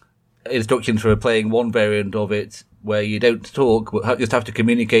instructions for playing one variant of it where you don't talk, but just have to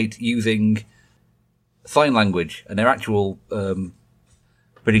communicate using sign language, and their actual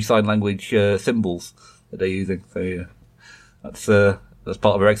British Sign Language symbols that they're using. So yeah, that's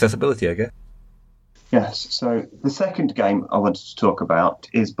part of our accessibility, I guess. Yes. So the second game I wanted to talk about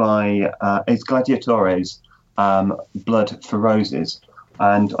is Gladiatores, Blood for Roses,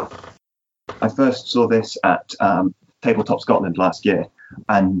 and I first saw this at Tabletop Scotland last year,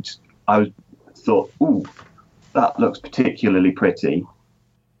 and I thought, ooh, that looks particularly pretty.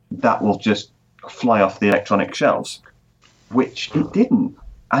 That will just fly off the electronic shelves, which it didn't.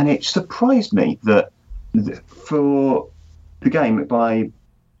 And it surprised me that for the game by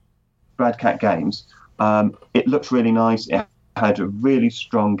Brad Cat Games, it looked really nice. It had a really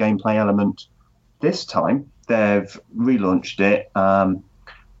strong gameplay element. This time, they've relaunched it,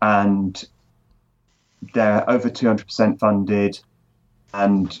 and they're over 200% funded.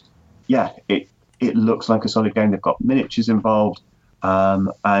 And yeah, it looks like a solid game. They've got miniatures involved,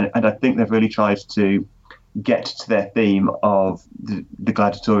 and I think they've really tried to get to their theme of the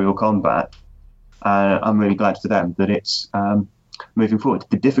gladiatorial combat. I'm really glad for them that it's moving forward.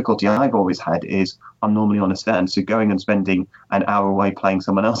 The difficulty I've always had is I'm normally on a stand, so going and spending an hour away playing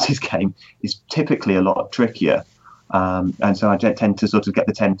someone else's game is typically a lot trickier. And so I tend to sort of get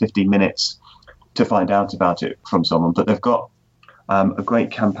the 10-15 minutes to find out about it from someone. But they've got a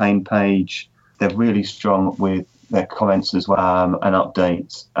great campaign page. They're really strong with their comments as well, and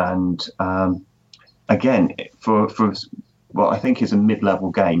updates. And again, for what I think is a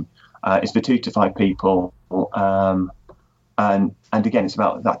mid-level game, it's for 2 to 5 people. And again, it's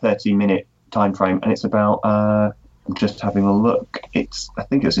about that 30-minute time frame, and it's about I'm just having a look. I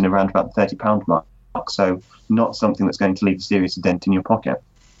think it's in around about the £30 mark, so not something that's going to leave a serious dent in your pocket.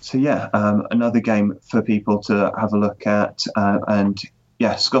 So yeah, another game for people to have a look at, and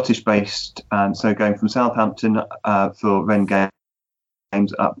yeah, Scottish-based, and so going from Southampton for Ren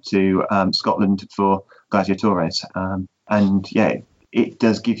Games up to Scotland for Gladiatores, and yeah, it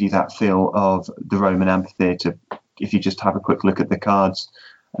does give you that feel of the Roman amphitheatre if you just have a quick look at the cards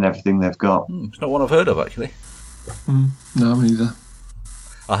and everything they've got. It's not one I've heard of, actually. No, me neither.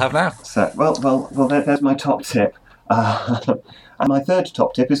 I have now. So, well, there's my top tip. And my third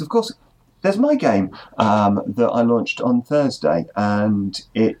top tip is, of course, there's my game that I launched on Thursday, and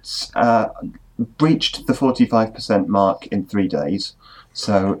it's breached the 45% mark in 3 days.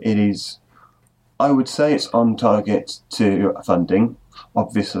 So it is, I would say it's on target to funding.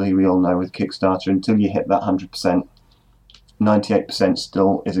 Obviously, we all know with Kickstarter, until you hit that 100%, 98%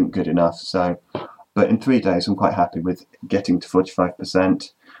 still isn't good enough. So, but in 3 days, I'm quite happy with getting to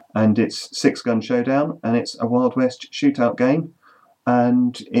 45%. And it's 6 Gun Showdown, and it's a Wild West shootout game.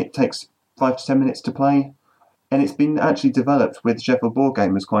 and it takes 5 to 10 minutes to play. And it's been actually developed with Sheffield Board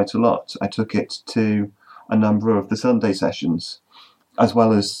Gamers quite a lot. I took it to a number of the Sunday sessions, as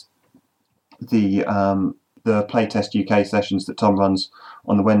well as the Playtest UK sessions that Tom runs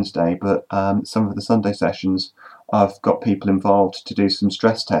on the Wednesday. But some of the Sunday sessions, I've got people involved to do some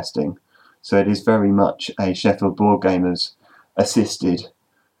stress testing. So it is very much a Sheffield Board Gamers assisted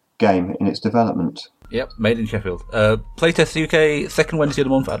game in its development. Yep, made in Sheffield. Playtest UK, second Wednesday of the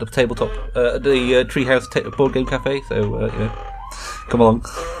month at the tabletop, the Treehouse Board Game Cafe. So come along.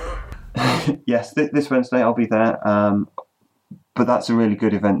 Yes, this Wednesday I'll be there. But that's a really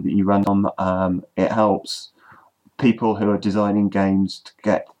good event that you run on. It helps people who are designing games to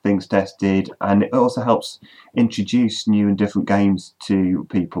get things tested, and it also helps introduce new and different games to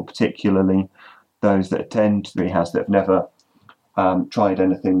people, particularly those that attend Treehouse that have never tried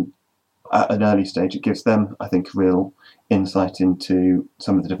anything at an early stage. It gives them, I think, real insight into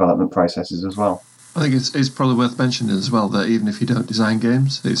some of the development processes as well. I think it's probably worth mentioning as well that even if you don't design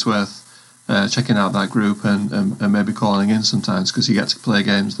games, it's worth checking out that group and maybe calling in sometimes, because you get to play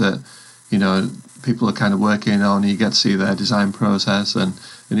games that, you know, people are kind of working on. You get to see their design process, and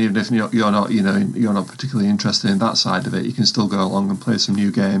even if you're not particularly interested in that side of it, you can still go along and play some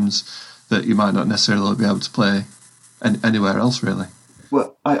new games that you might not necessarily be able to play anywhere else, really.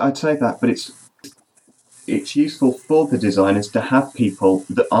 Well, I'd say that, but it's useful for the designers to have people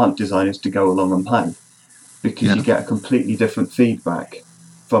that aren't designers to go along and play, because you get a completely different feedback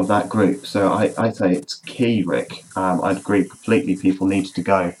from that group. So I say it's key, Rick. I'd agree completely. People need to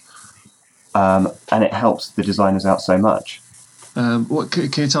go, and it helps the designers out so much. What can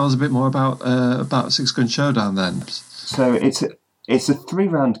you tell us a bit more about Six Gun Showdown then? So it's a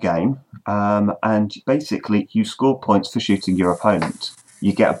 3-round game, and basically you score points for shooting your opponent.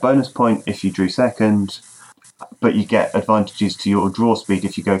 You get a bonus point if you drew second, but you get advantages to your draw speed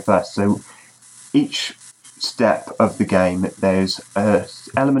if you go first. So each step of the game, there's an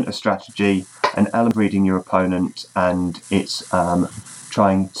element of strategy, an element of reading your opponent, and it's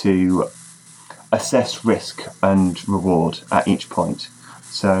trying to assess risk and reward at each point.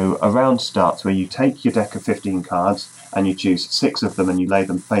 So a round starts where you take your deck of 15 cards and you choose 6 of them and you lay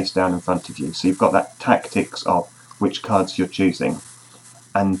them face down in front of you. So you've got that tactics of which cards you're choosing.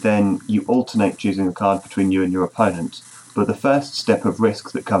 And then you alternate choosing a card between you and your opponent. But the first step of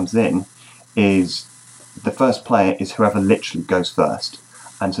risk that comes in is the first player is whoever literally goes first.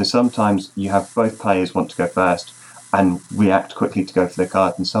 And so sometimes you have both players want to go first and react quickly to go for their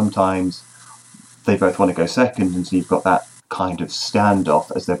card, and sometimes they both want to go second, and so you've got that kind of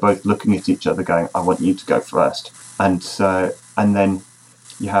standoff as they're both looking at each other going, I want you to go first. And then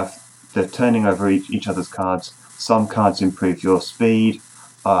you have the turning over each other's cards. Some cards improve your speed,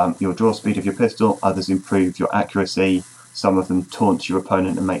 your draw speed of your pistol, others improve your accuracy, some of them taunt your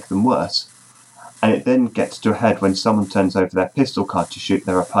opponent and make them worse. And it then gets to a head when someone turns over their pistol card to shoot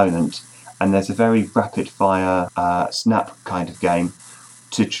their opponent, and there's a very rapid fire snap kind of game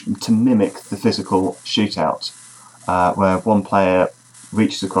to mimic the physical shootout, where one player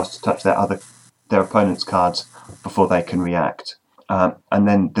reaches across to touch their opponent's cards before they can react. And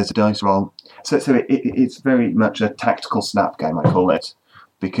then there's a dice roll. So it's very much a tactical snap game, I call it,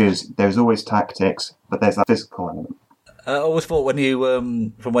 because there's always tactics, but there's that physical element. I always thought when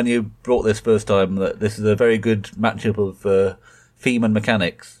you brought this first time that this is a very good matchup of theme and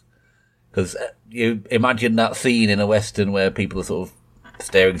mechanics, because you imagine that scene in a western where people are sort of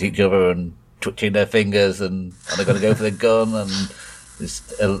staring at each other and twitching their fingers and they're going to go for the gun and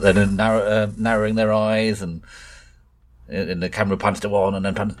narrowing their eyes, and the camera pans to one and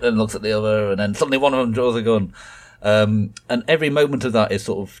then looks at the other, and then suddenly one of them draws a gun. And every moment of that is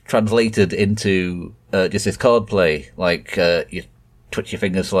sort of translated into just this card play. Like you twitch your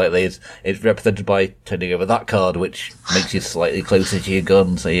fingers slightly. It's represented by turning over that card, which makes you slightly closer to your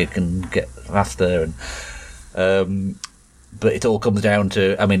gun, so you can get faster. And but it all comes down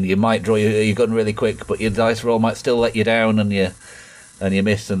to, I mean, you might draw your gun really quick, but your dice roll might still let you down, and you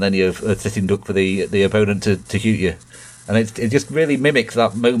miss, and then you're sitting duck for the opponent to shoot you. And it just really mimics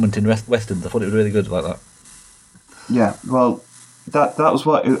that moment in westerns. I thought it was really good like that. Yeah, well, that was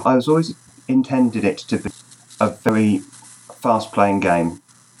what I was always intended it to be, a very fast-playing game.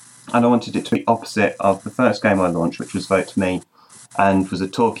 And I wanted it to be opposite of the first game I launched, which was Vote Me, and was a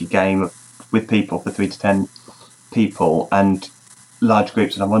talky game with people for 3 to 10 people and large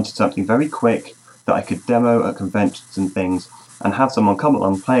groups. And I wanted something very quick that I could demo at conventions and things and have someone come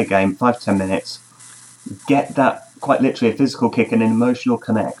along, play a game, 5 to 10 minutes, get that quite literally a physical kick and an emotional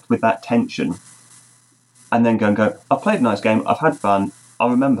connect with that tension, and then go, I've played a nice game, I've had fun, I'll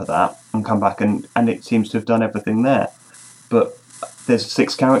remember that and come back, and it seems to have done everything there. But there's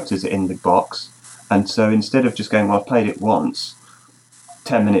 6 characters in the box, and so instead of just going, well, I've played it once,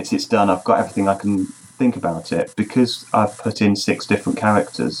 10 minutes, it's done, I've got everything I can think about it, because I've put in 6 different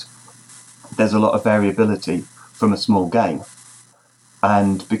characters, there's a lot of variability from a small game.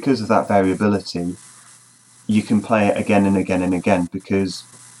 And because of that variability, you can play it again and again and again, because,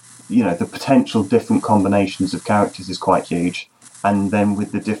 the potential different combinations of characters is quite huge. And then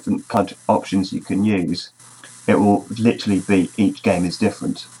with the different kind of options you can use, it will literally be, each game is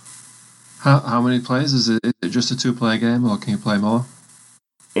different. How many players? Is it just a 2-player game, or can you play more?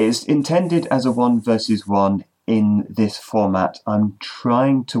 It's intended as a 1 versus 1 in this format. I'm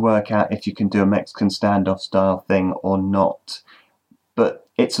trying to work out if you can do a Mexican standoff style thing or not, but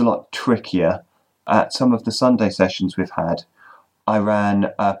it's a lot trickier. At some of the Sunday sessions we've had, I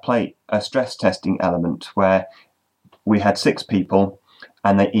ran a stress testing element where we had 6 people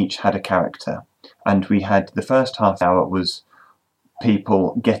and they each had a character. And we had the first half hour was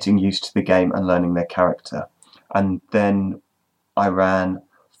people getting used to the game and learning their character. And then I ran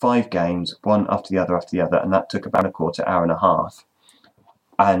 5 games, one after the other, and that took about a quarter, hour and a half.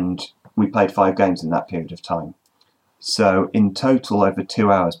 And we played 5 games in that period of time. So in total, over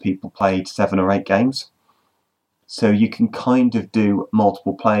 2 hours, people played 7 or 8 games. So you can kind of do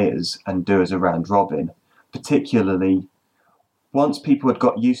multiple players and do as a round robin. Particularly, once people had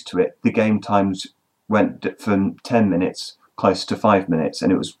got used to it, the game times went from 10 minutes close to 5 minutes,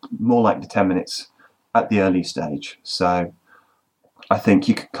 and it was more like the 10 minutes at the early stage. So I think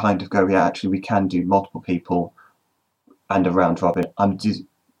you could kind of go, yeah, actually we can do multiple people and a round robin. I'm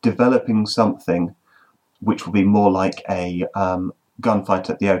developing something which will be more like a gunfight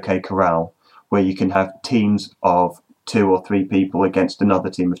at the OK Corral, where you can have teams of 2 or 3 people against another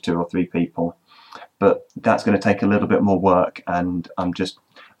team of 2 or 3 people. But that's going to take a little bit more work, and I'm just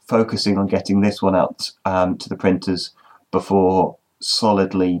focusing on getting this one out to the printers before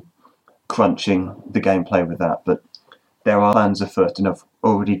solidly crunching the gameplay with that. But there are plans afoot, and I've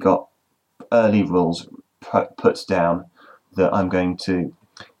already got early rules put down that I'm going to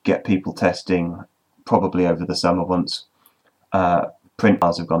get people testing probably over the summer once print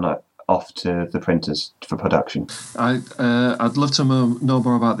files have gone off to the printers for production. I'd love to know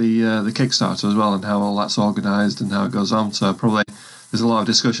more about the Kickstarter as well, and how all that's organised and how it goes on. So probably there's a lot of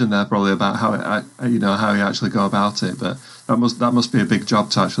discussion there, probably about how how you actually go about it. But that must be a big job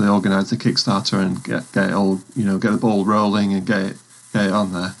to actually organise the Kickstarter and get it all, get the ball rolling and get it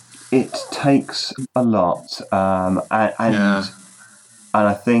on there. It takes a lot, and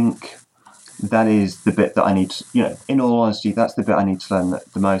I think that is the bit that I need to, in all honesty, that's the bit I need to learn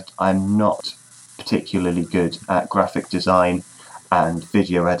the most. I'm not particularly good at graphic design and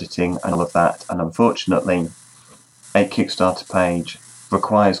video editing and all of that. And unfortunately, a Kickstarter page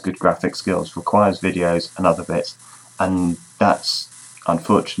requires good graphic skills, requires videos and other bits. And that's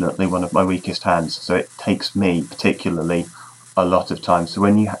unfortunately one of my weakest hands. So it takes me particularly a lot of time. So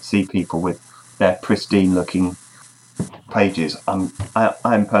when you see people with their pristine looking pages, I'm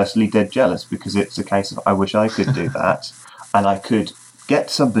personally dead jealous, because it's a case of I wish I could do that, and I could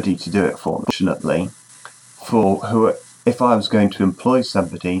get somebody to do it for me. Fortunately, if I was going to employ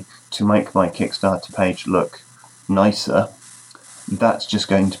somebody to make my Kickstarter page look nicer, that's just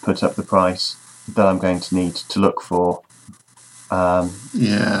going to put up the price that I'm going to need to look for.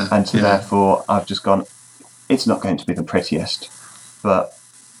 Therefore, I've just gone, it's not going to be the prettiest, but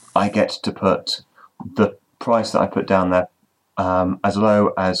I get to put the price that I put down there as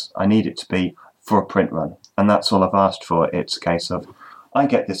low as I need it to be for a print run, and that's all I've asked for. It's a case of I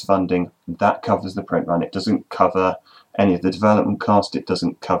get this funding that covers the print run. It doesn't cover any of the development cost. It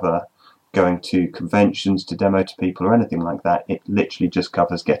doesn't cover going to conventions to demo to people or anything like that. It literally just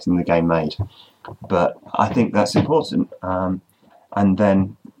covers getting the game made. But I think that's important, and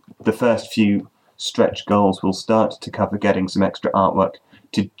then the first few stretch goals will start to cover getting some extra artwork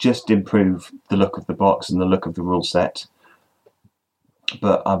to just improve the look of the box and the look of the rule set.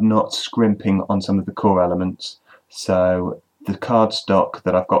 But I'm not scrimping on some of the core elements. So the card stock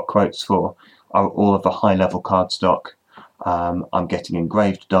that I've got quotes for are all of a high level card stock. I'm getting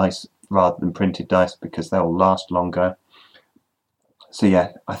engraved dice rather than printed dice because they'll last longer. So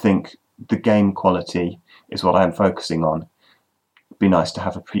yeah, I think the game quality is what I'm focusing on. It'd be nice to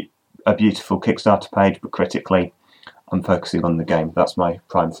have a beautiful Kickstarter page, but critically, I'm focusing on the game. That's my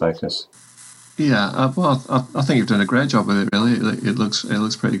prime focus. Yeah, well, I think you've done a great job with it. Really, it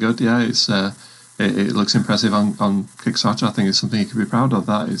looks pretty good. Yeah, it looks impressive on Kickstarter. I think it's something you can be proud of.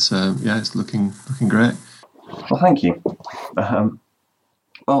 That it's looking great. Well, thank you.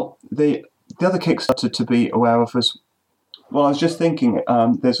 Well, the other Kickstarter to be aware of was, well, I was just thinking,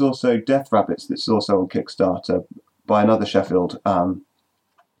 there's also Death Rabbits that's also on Kickstarter by another Sheffield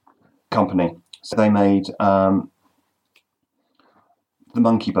company. So they made the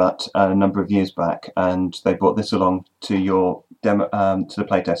Monkey Butt a number of years back, and they brought this along to your demo, to the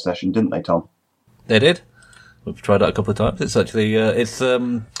playtest session, didn't they, Tom? They did. We've tried that a couple of times. It's actually you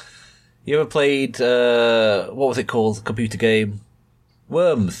ever played what was it called? Computer game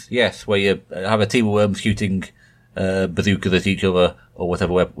Worms. Yes, where you have a team of worms shooting bazookas at each other or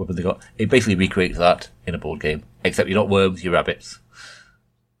whatever weapon they got. It basically recreates that in a board game, except you're not worms, you're rabbits,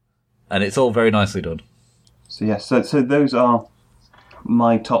 and it's all very nicely done. So yes, so those are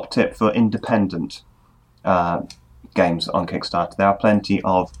my top tip for independent games on Kickstarter. There are plenty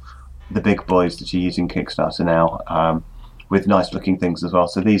of the big boys that are using Kickstarter now, with nice looking things as well.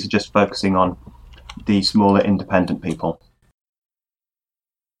 So these are just focusing on the smaller independent people.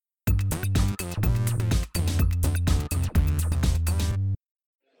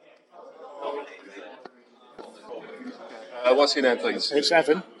 What's your name, please? It's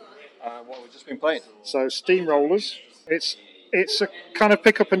Evan. What have we just been playing? So Steamrollers. It's a kind of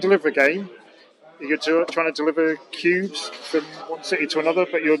pick up and deliver game. You're trying to deliver cubes from one city to another,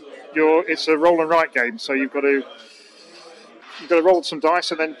 but it's a roll and write game. So you've got to roll some dice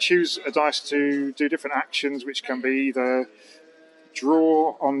and then choose a dice to do different actions, which can be either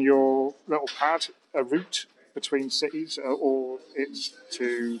draw on your little pad a route between cities, or it's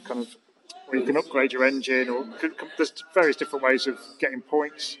to kind of, or you can upgrade your engine, or there's various different ways of getting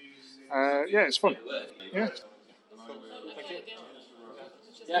points. Yeah, it's fun. Yeah.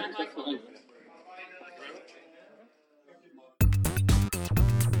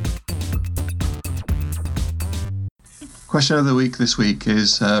 Question of the week this week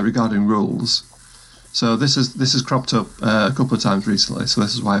is regarding rules. So this has cropped up a couple of times recently, so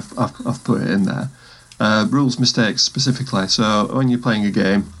this is why I've put it in there. Rules mistakes specifically. So when you're playing a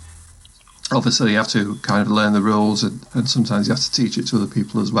game, obviously you have to kind of learn the rules, and sometimes you have to teach it to other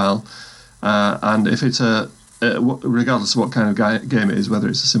people as well. And if it's regardless of what kind of game it is, whether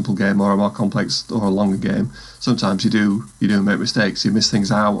it's a simple game or a more complex or a longer game, sometimes you do make mistakes. You miss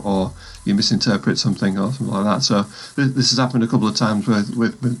things out, or you misinterpret something, or something like that. So this has happened a couple of times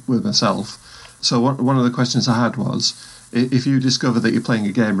with myself. So one of the questions I had was, if you discover that you're playing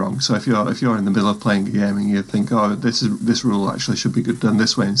a game wrong, so if you're in the middle of playing a game and you think, oh, this rule actually should be done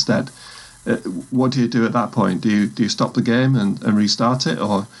this way instead, what do you do at that point? Do you stop the game and restart it,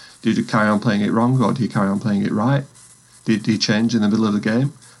 or do you carry on playing it wrong, or do you carry on playing it right? Do you change in the middle of the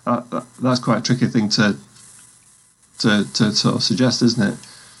game? That's quite a tricky thing to sort of suggest, isn't it?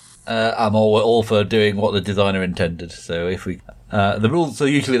 I'm all for doing what the designer intended. So if the rules are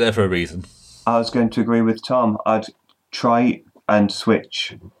usually there for a reason. I was going to agree with Tom. I'd try and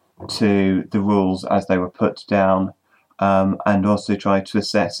switch to the rules as they were put down, and also try to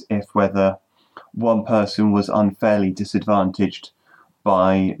assess whether one person was unfairly disadvantaged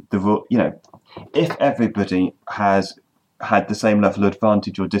by the rule. If everybody has had the same level of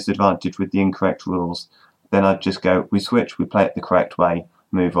advantage or disadvantage with the incorrect rules, then I'd just go, we switch, we play it the correct way,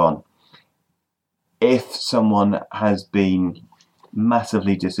 move on. If someone has been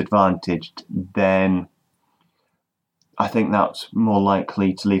massively disadvantaged, then I think that's more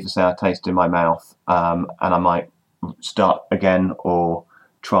likely to leave a sour taste in my mouth, and I might start again or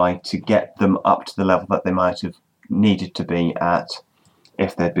try to get them up to the level that they might have needed to be at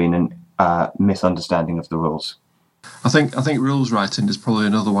if there'd been a misunderstanding of the rules. I think rules writing is probably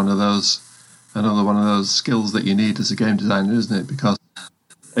another one of those skills that you need as a game designer, isn't it? Because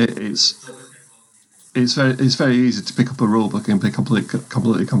it's very easy to pick up a rule book and be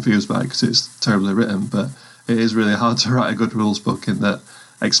completely confused by it because it's terribly written, but it is really hard to write a good rules book in that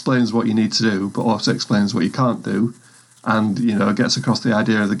explains what you need to do, but also explains what you can't do, and gets across the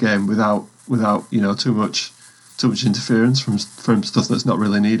idea of the game without too much interference from stuff that's not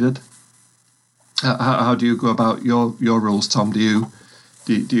really needed. How do you go about your rules, Tom? Do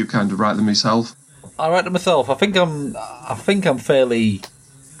you kind of write them yourself? I write them myself. I think I'm fairly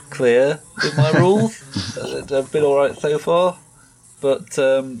clear with my rules. They've been all right so far, but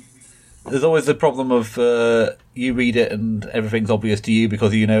there's always the problem of you read it and everything's obvious to you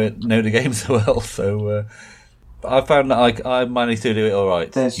because you know the game so well. So I found that I managed to do it all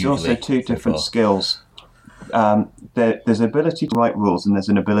right. There's also two different skills. There's an ability to write rules and there's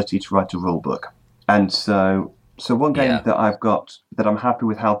an ability to write a rule book. And so one game that I've got that I'm happy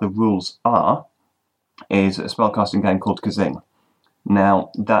with how the rules are is a spellcasting game called Kazing.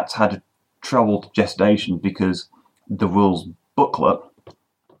 Now, that's had a troubled gestation because the rules booklet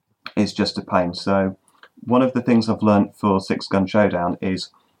is just a pain. So one of the things I've learned for Six Gun Showdown is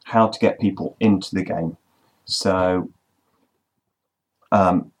how to get people into the game. So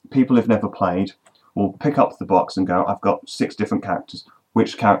people who've never played will pick up the box and go, I've got 6 different characters.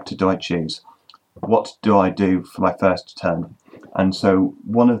 Which character do I choose? What do I do for my first turn? And so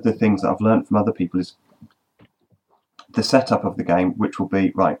one of the things that I've learned from other people is the setup of the game, which will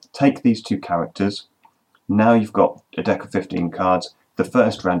be, right, take these 2 characters. Now you've got a deck of 15 cards. The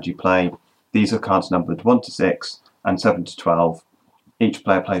first round you play, these are cards numbered 1 to 6 and 7 to 12. Each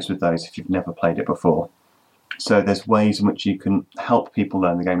player plays with those if you've never played it before. So there's ways in which you can help people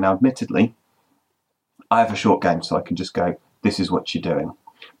learn the game. Now, admittedly, I have a short game, so I can just go, this is what you're doing.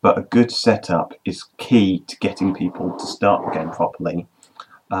 But a good setup is key to getting people to start the game properly.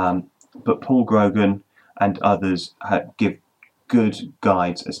 But Paul Grogan and others give good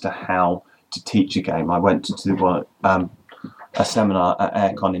guides as to how to teach a game. I went to a seminar at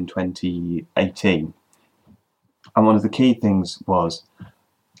Aircon in 2018. And one of the key things was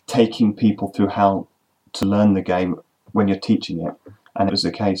taking people through how to learn the game when you're teaching it. And it was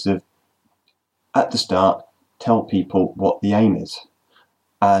a case of, at the start, tell people what the aim is.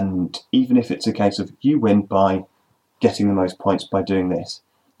 And even if it's a case of you win by getting the most points by doing this,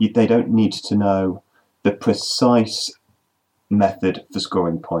 they don't need to know the precise method for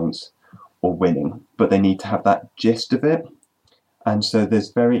scoring points or winning, but they need to have that gist of it. And so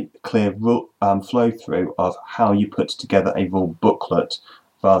there's very clear flow through of how you put together a rule booklet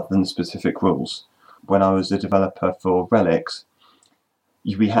rather than specific rules. When I was a developer for Relics,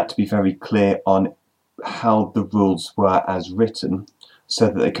 we had to be very clear on how the rules were as written so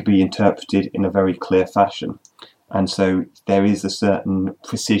that they could be interpreted in a very clear fashion. And so there is a certain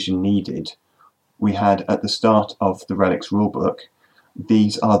precision needed. We had at the start of the Relics rulebook,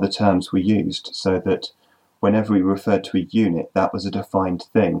 these are the terms we used so that whenever we referred to a unit, that was a defined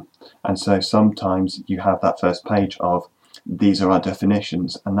thing. And so sometimes you have that first page of these are our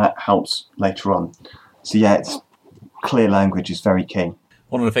definitions, and that helps later on. So yeah, it's clear language is very key.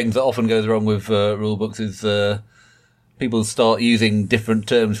 One of the things that often goes wrong with rule books is people start using different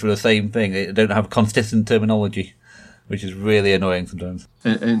terms for the same thing. They don't have consistent terminology, which is really annoying sometimes.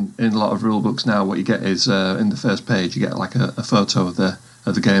 In a lot of rule books now, what you get is in the first page you get like a photo of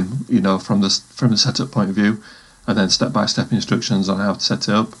the game, you know, from the setup point of view, and then step-by-step instructions on how to set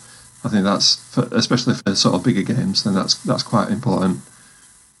it up. I think that's especially for sort of bigger games, then that's quite important.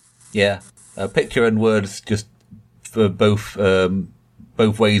 Yeah, picture and words just for both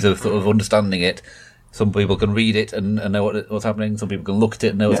ways of sort of understanding it. Some people can read it and know what's happening. Some people can look at it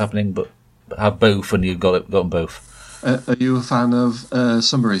and know what's happening, but have both, and you've got them both. Are you a fan of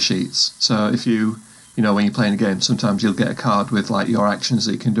summary sheets? So if you know, when you're playing a game, sometimes you'll get a card with like your actions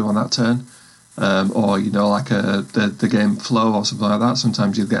that you can do on that turn, or you know, like the game flow or something like that.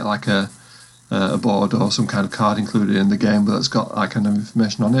 Sometimes you'll get like a board or some kind of card included in the game that's got that kind of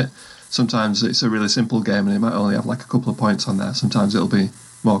information on it. Sometimes it's a really simple game and it might only have like a couple of points on there. Sometimes it'll be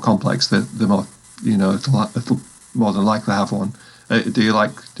more complex. The more, you know, it'll more than likely have one. Do you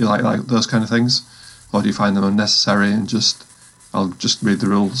like those kind of things, or do you find them unnecessary and I'll just read the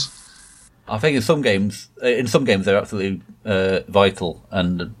rules? I think in some games they're absolutely vital.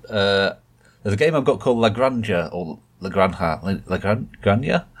 And there's a game I've got called La Granja or La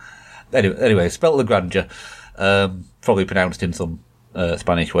Granja. Anyway, spelled La Granja, probably pronounced in some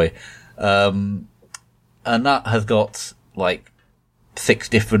Spanish way, and that has got like 6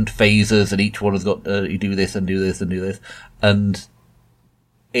 different phases, and each one has got you do this and do this and do this, and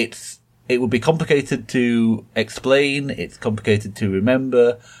it would be complicated to explain. It's complicated to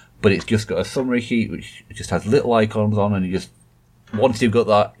remember, but it's just got a summary sheet which just has little icons on, and you just once you've got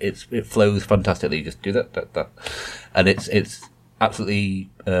that, it flows fantastically. You just do that, and it's absolutely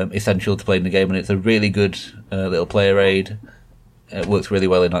essential to playing the game, and it's a really good little player aid. It works really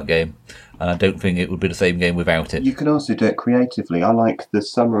well in that game, and I don't think it would be the same game without it. You can also do it creatively. I like the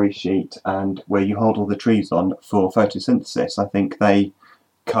summary sheet and where you hold all the trees on for photosynthesis. I think they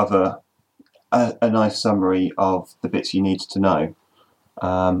cover a nice summary of the bits you need to know,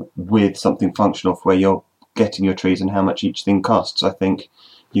 with something functional for where you're getting your trees and how much each thing costs. I think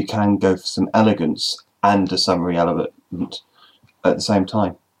you can go for some elegance and a summary element at the same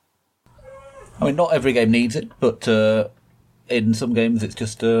time. I mean, not every game needs it, but in some games it's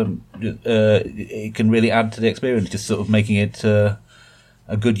just it can really add to the experience, just sort of making it a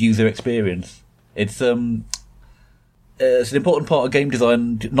good user experience. It's an important part of game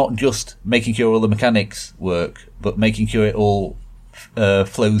design, not just making sure all the mechanics work, but making sure it all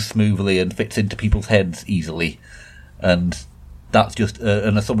flows smoothly and fits into people's heads easily. And that's just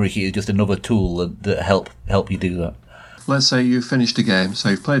and a summary sheet is just another tool that help you do that. Let's say you've finished a game, so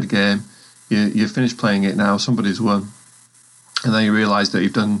you've played a game, you've finished playing it now, somebody's won, and then you realise that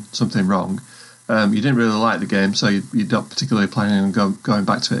you've done something wrong. you didn't really like the game, so you're not particularly planning on going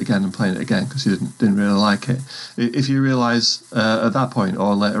back to it again and playing it again because you didn't really like it. If you realise at that point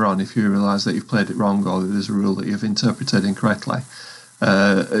or later on, if you realise that you've played it wrong or that there's a rule that you've interpreted incorrectly,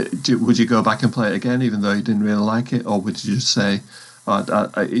 would you go back and play it again even though you didn't really like it, or would you just say,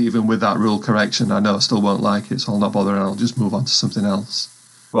 even with that rule correction, I know I still won't like it, so I'll not bother and I'll just move on to something else?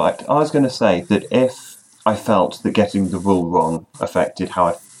 Right, I was going to say that if I felt that getting the rule wrong affected how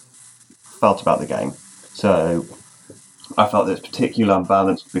I felt about the game, so I felt that it's particularly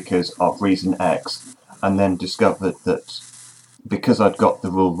unbalanced because of reason X, and then discovered that because I'd got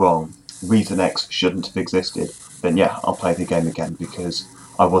the rule wrong, reason X shouldn't have existed, then yeah, I'll play the game again because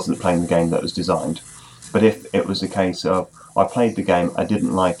I wasn't playing the game that was designed. But if it was a case of I played the game, I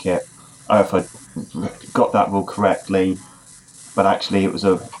didn't like it, or if I got that rule correctly, but actually it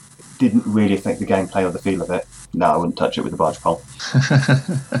didn't really affect the gameplay or the feel of it, no, I wouldn't touch it with a barge pole.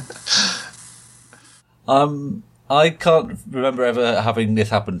 I can't remember ever having this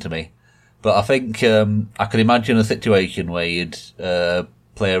happen to me, but I think I can imagine a situation where you'd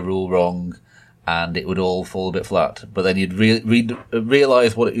play a rule wrong and it would all fall a bit flat, but then you'd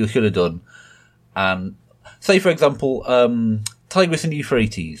realise what you should have done. And say, for example, Tigris and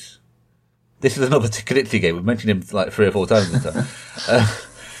Euphrates. This is another Kenichi game. We've mentioned him like 3 or 4 times this time.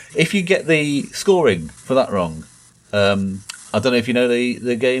 If you get the scoring for that wrong, I don't know if you know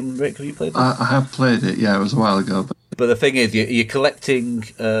the game, Rick. Have you played it? I have played it, yeah, it was a while ago. But the thing is, you're collecting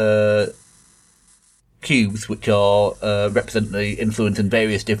cubes which are represent the influence in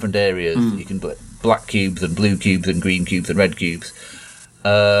various different areas. You can put black cubes and blue cubes and green cubes and red cubes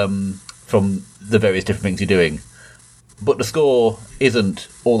from the various different things you're doing. But the score isn't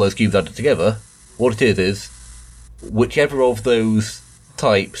all those cubes added together. What it is whichever of those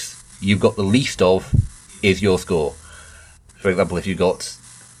types you've got the least of is your score. For example, if you've got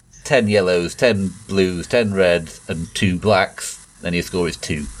 10 yellows, 10 blues, 10 reds, and 2 blacks, then your score is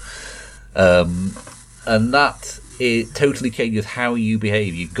 2. And that it totally changes how you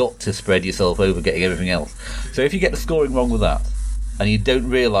behave. You've got to spread yourself over getting everything else. So if you get the scoring wrong with that, and you don't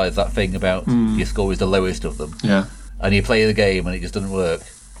realise that thing about your score is the lowest of them, and you play the game and it just doesn't work,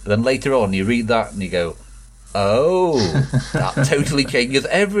 then later on you read that and you go, oh, that totally changes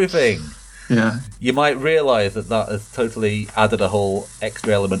everything. Yeah. You might realise that has totally added a whole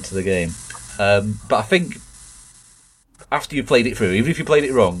extra element to the game. But I think after you've played it through, even if you played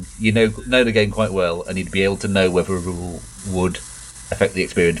it wrong, you know the game quite well, and you'd be able to know whether a rule would affect the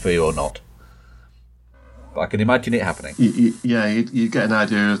experience for you or not. But I can imagine it happening. You'd get an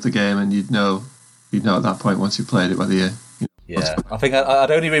idea of the game, and you'd know at that point once you played it whether you. Yeah, I think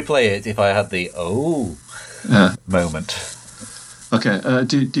I'd only replay it if I had the moment. Okay.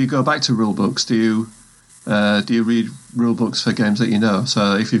 Do you go back to rule books? Do you read rule books for games that you know?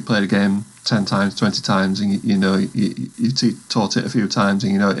 So if you've played a game 10 times, 20 times, and you taught it a few times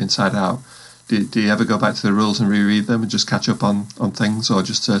and you know it inside out, do you ever go back to the rules and reread them and just catch up on things, or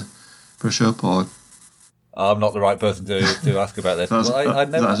just to brush up? Or I'm not the right person to ask about this. I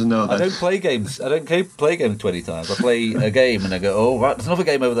don't play games. I don't play games 20 times. I play a game and I go, oh, right, there's another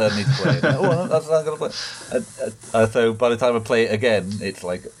game over there I need to play. That's not going to play. So by the time I play it again, it's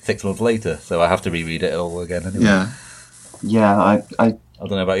like 6 months later. So I have to reread it all again anyway. Yeah. I don't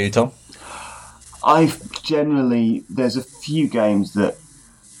know about you, Tom. There's a few games that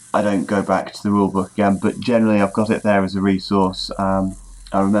I don't go back to the rulebook again, but generally I've got it there as a resource.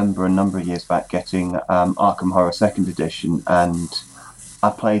 I remember a number of years back getting Arkham Horror 2nd Edition, and I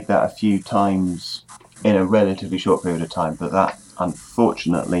played that a few times in a relatively short period of time, but that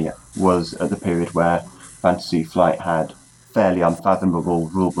unfortunately was at the period where Fantasy Flight had fairly unfathomable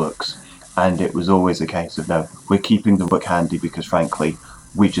rulebooks, and it was always a case of, no, we're keeping the book handy because frankly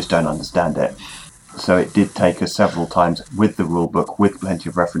we just don't understand it. So it did take us several times with the rulebook, with plenty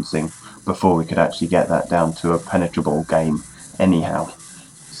of referencing, before we could actually get that down to a penetrable game anyhow.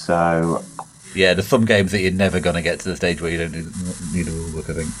 So yeah, there's some games that you're never going to get to the stage where you don't need a rulebook,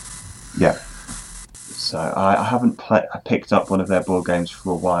 I think. Yeah. So I haven't picked up one of their board games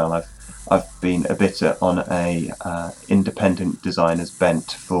for a while. I've been a bit on a independent designer's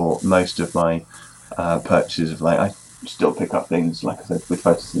bent for most of my purchases of late. I still pick up things, like I said, with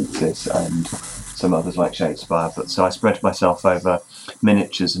Photosynthesis and some others like Shadespire, but so I spread myself over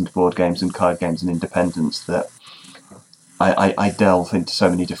miniatures and board games and card games and independents that I delve into so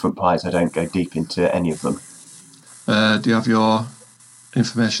many different pies, I don't go deep into any of them. Do you have your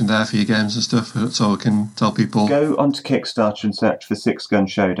information there for your games and stuff, so we can tell people? Go onto Kickstarter and search for Six Gun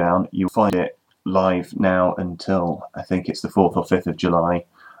Showdown. You'll find it live now until I think it's the 4th or 5th of July,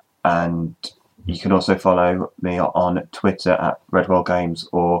 and You can also follow me on Twitter at Redwell Games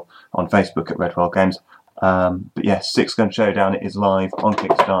or on Facebook at Redwell Games. But yes, Six Gun Showdown is live on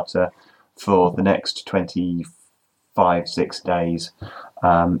Kickstarter for the next 6 days.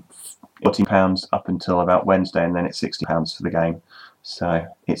 £14 up until about Wednesday, and then it's £60 for the game. So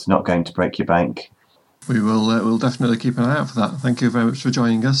it's not going to break your bank. We'll definitely keep an eye out for that. Thank you very much for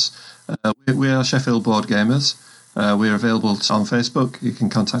joining us. We are Sheffield Board Gamers. We're available on Facebook. You can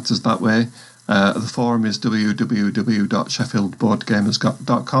contact us that way. The forum is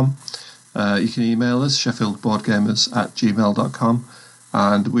www.sheffieldboardgamers.com. You can email us, sheffieldboardgamers@gmail.com,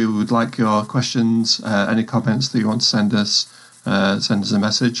 and we would like your questions, any comments that you want to send us a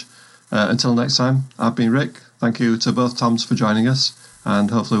message. Until next time, I've been Rick. Thank you to both Toms for joining us,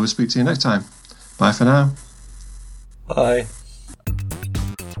 and hopefully we'll speak to you next time. Bye for now. Bye.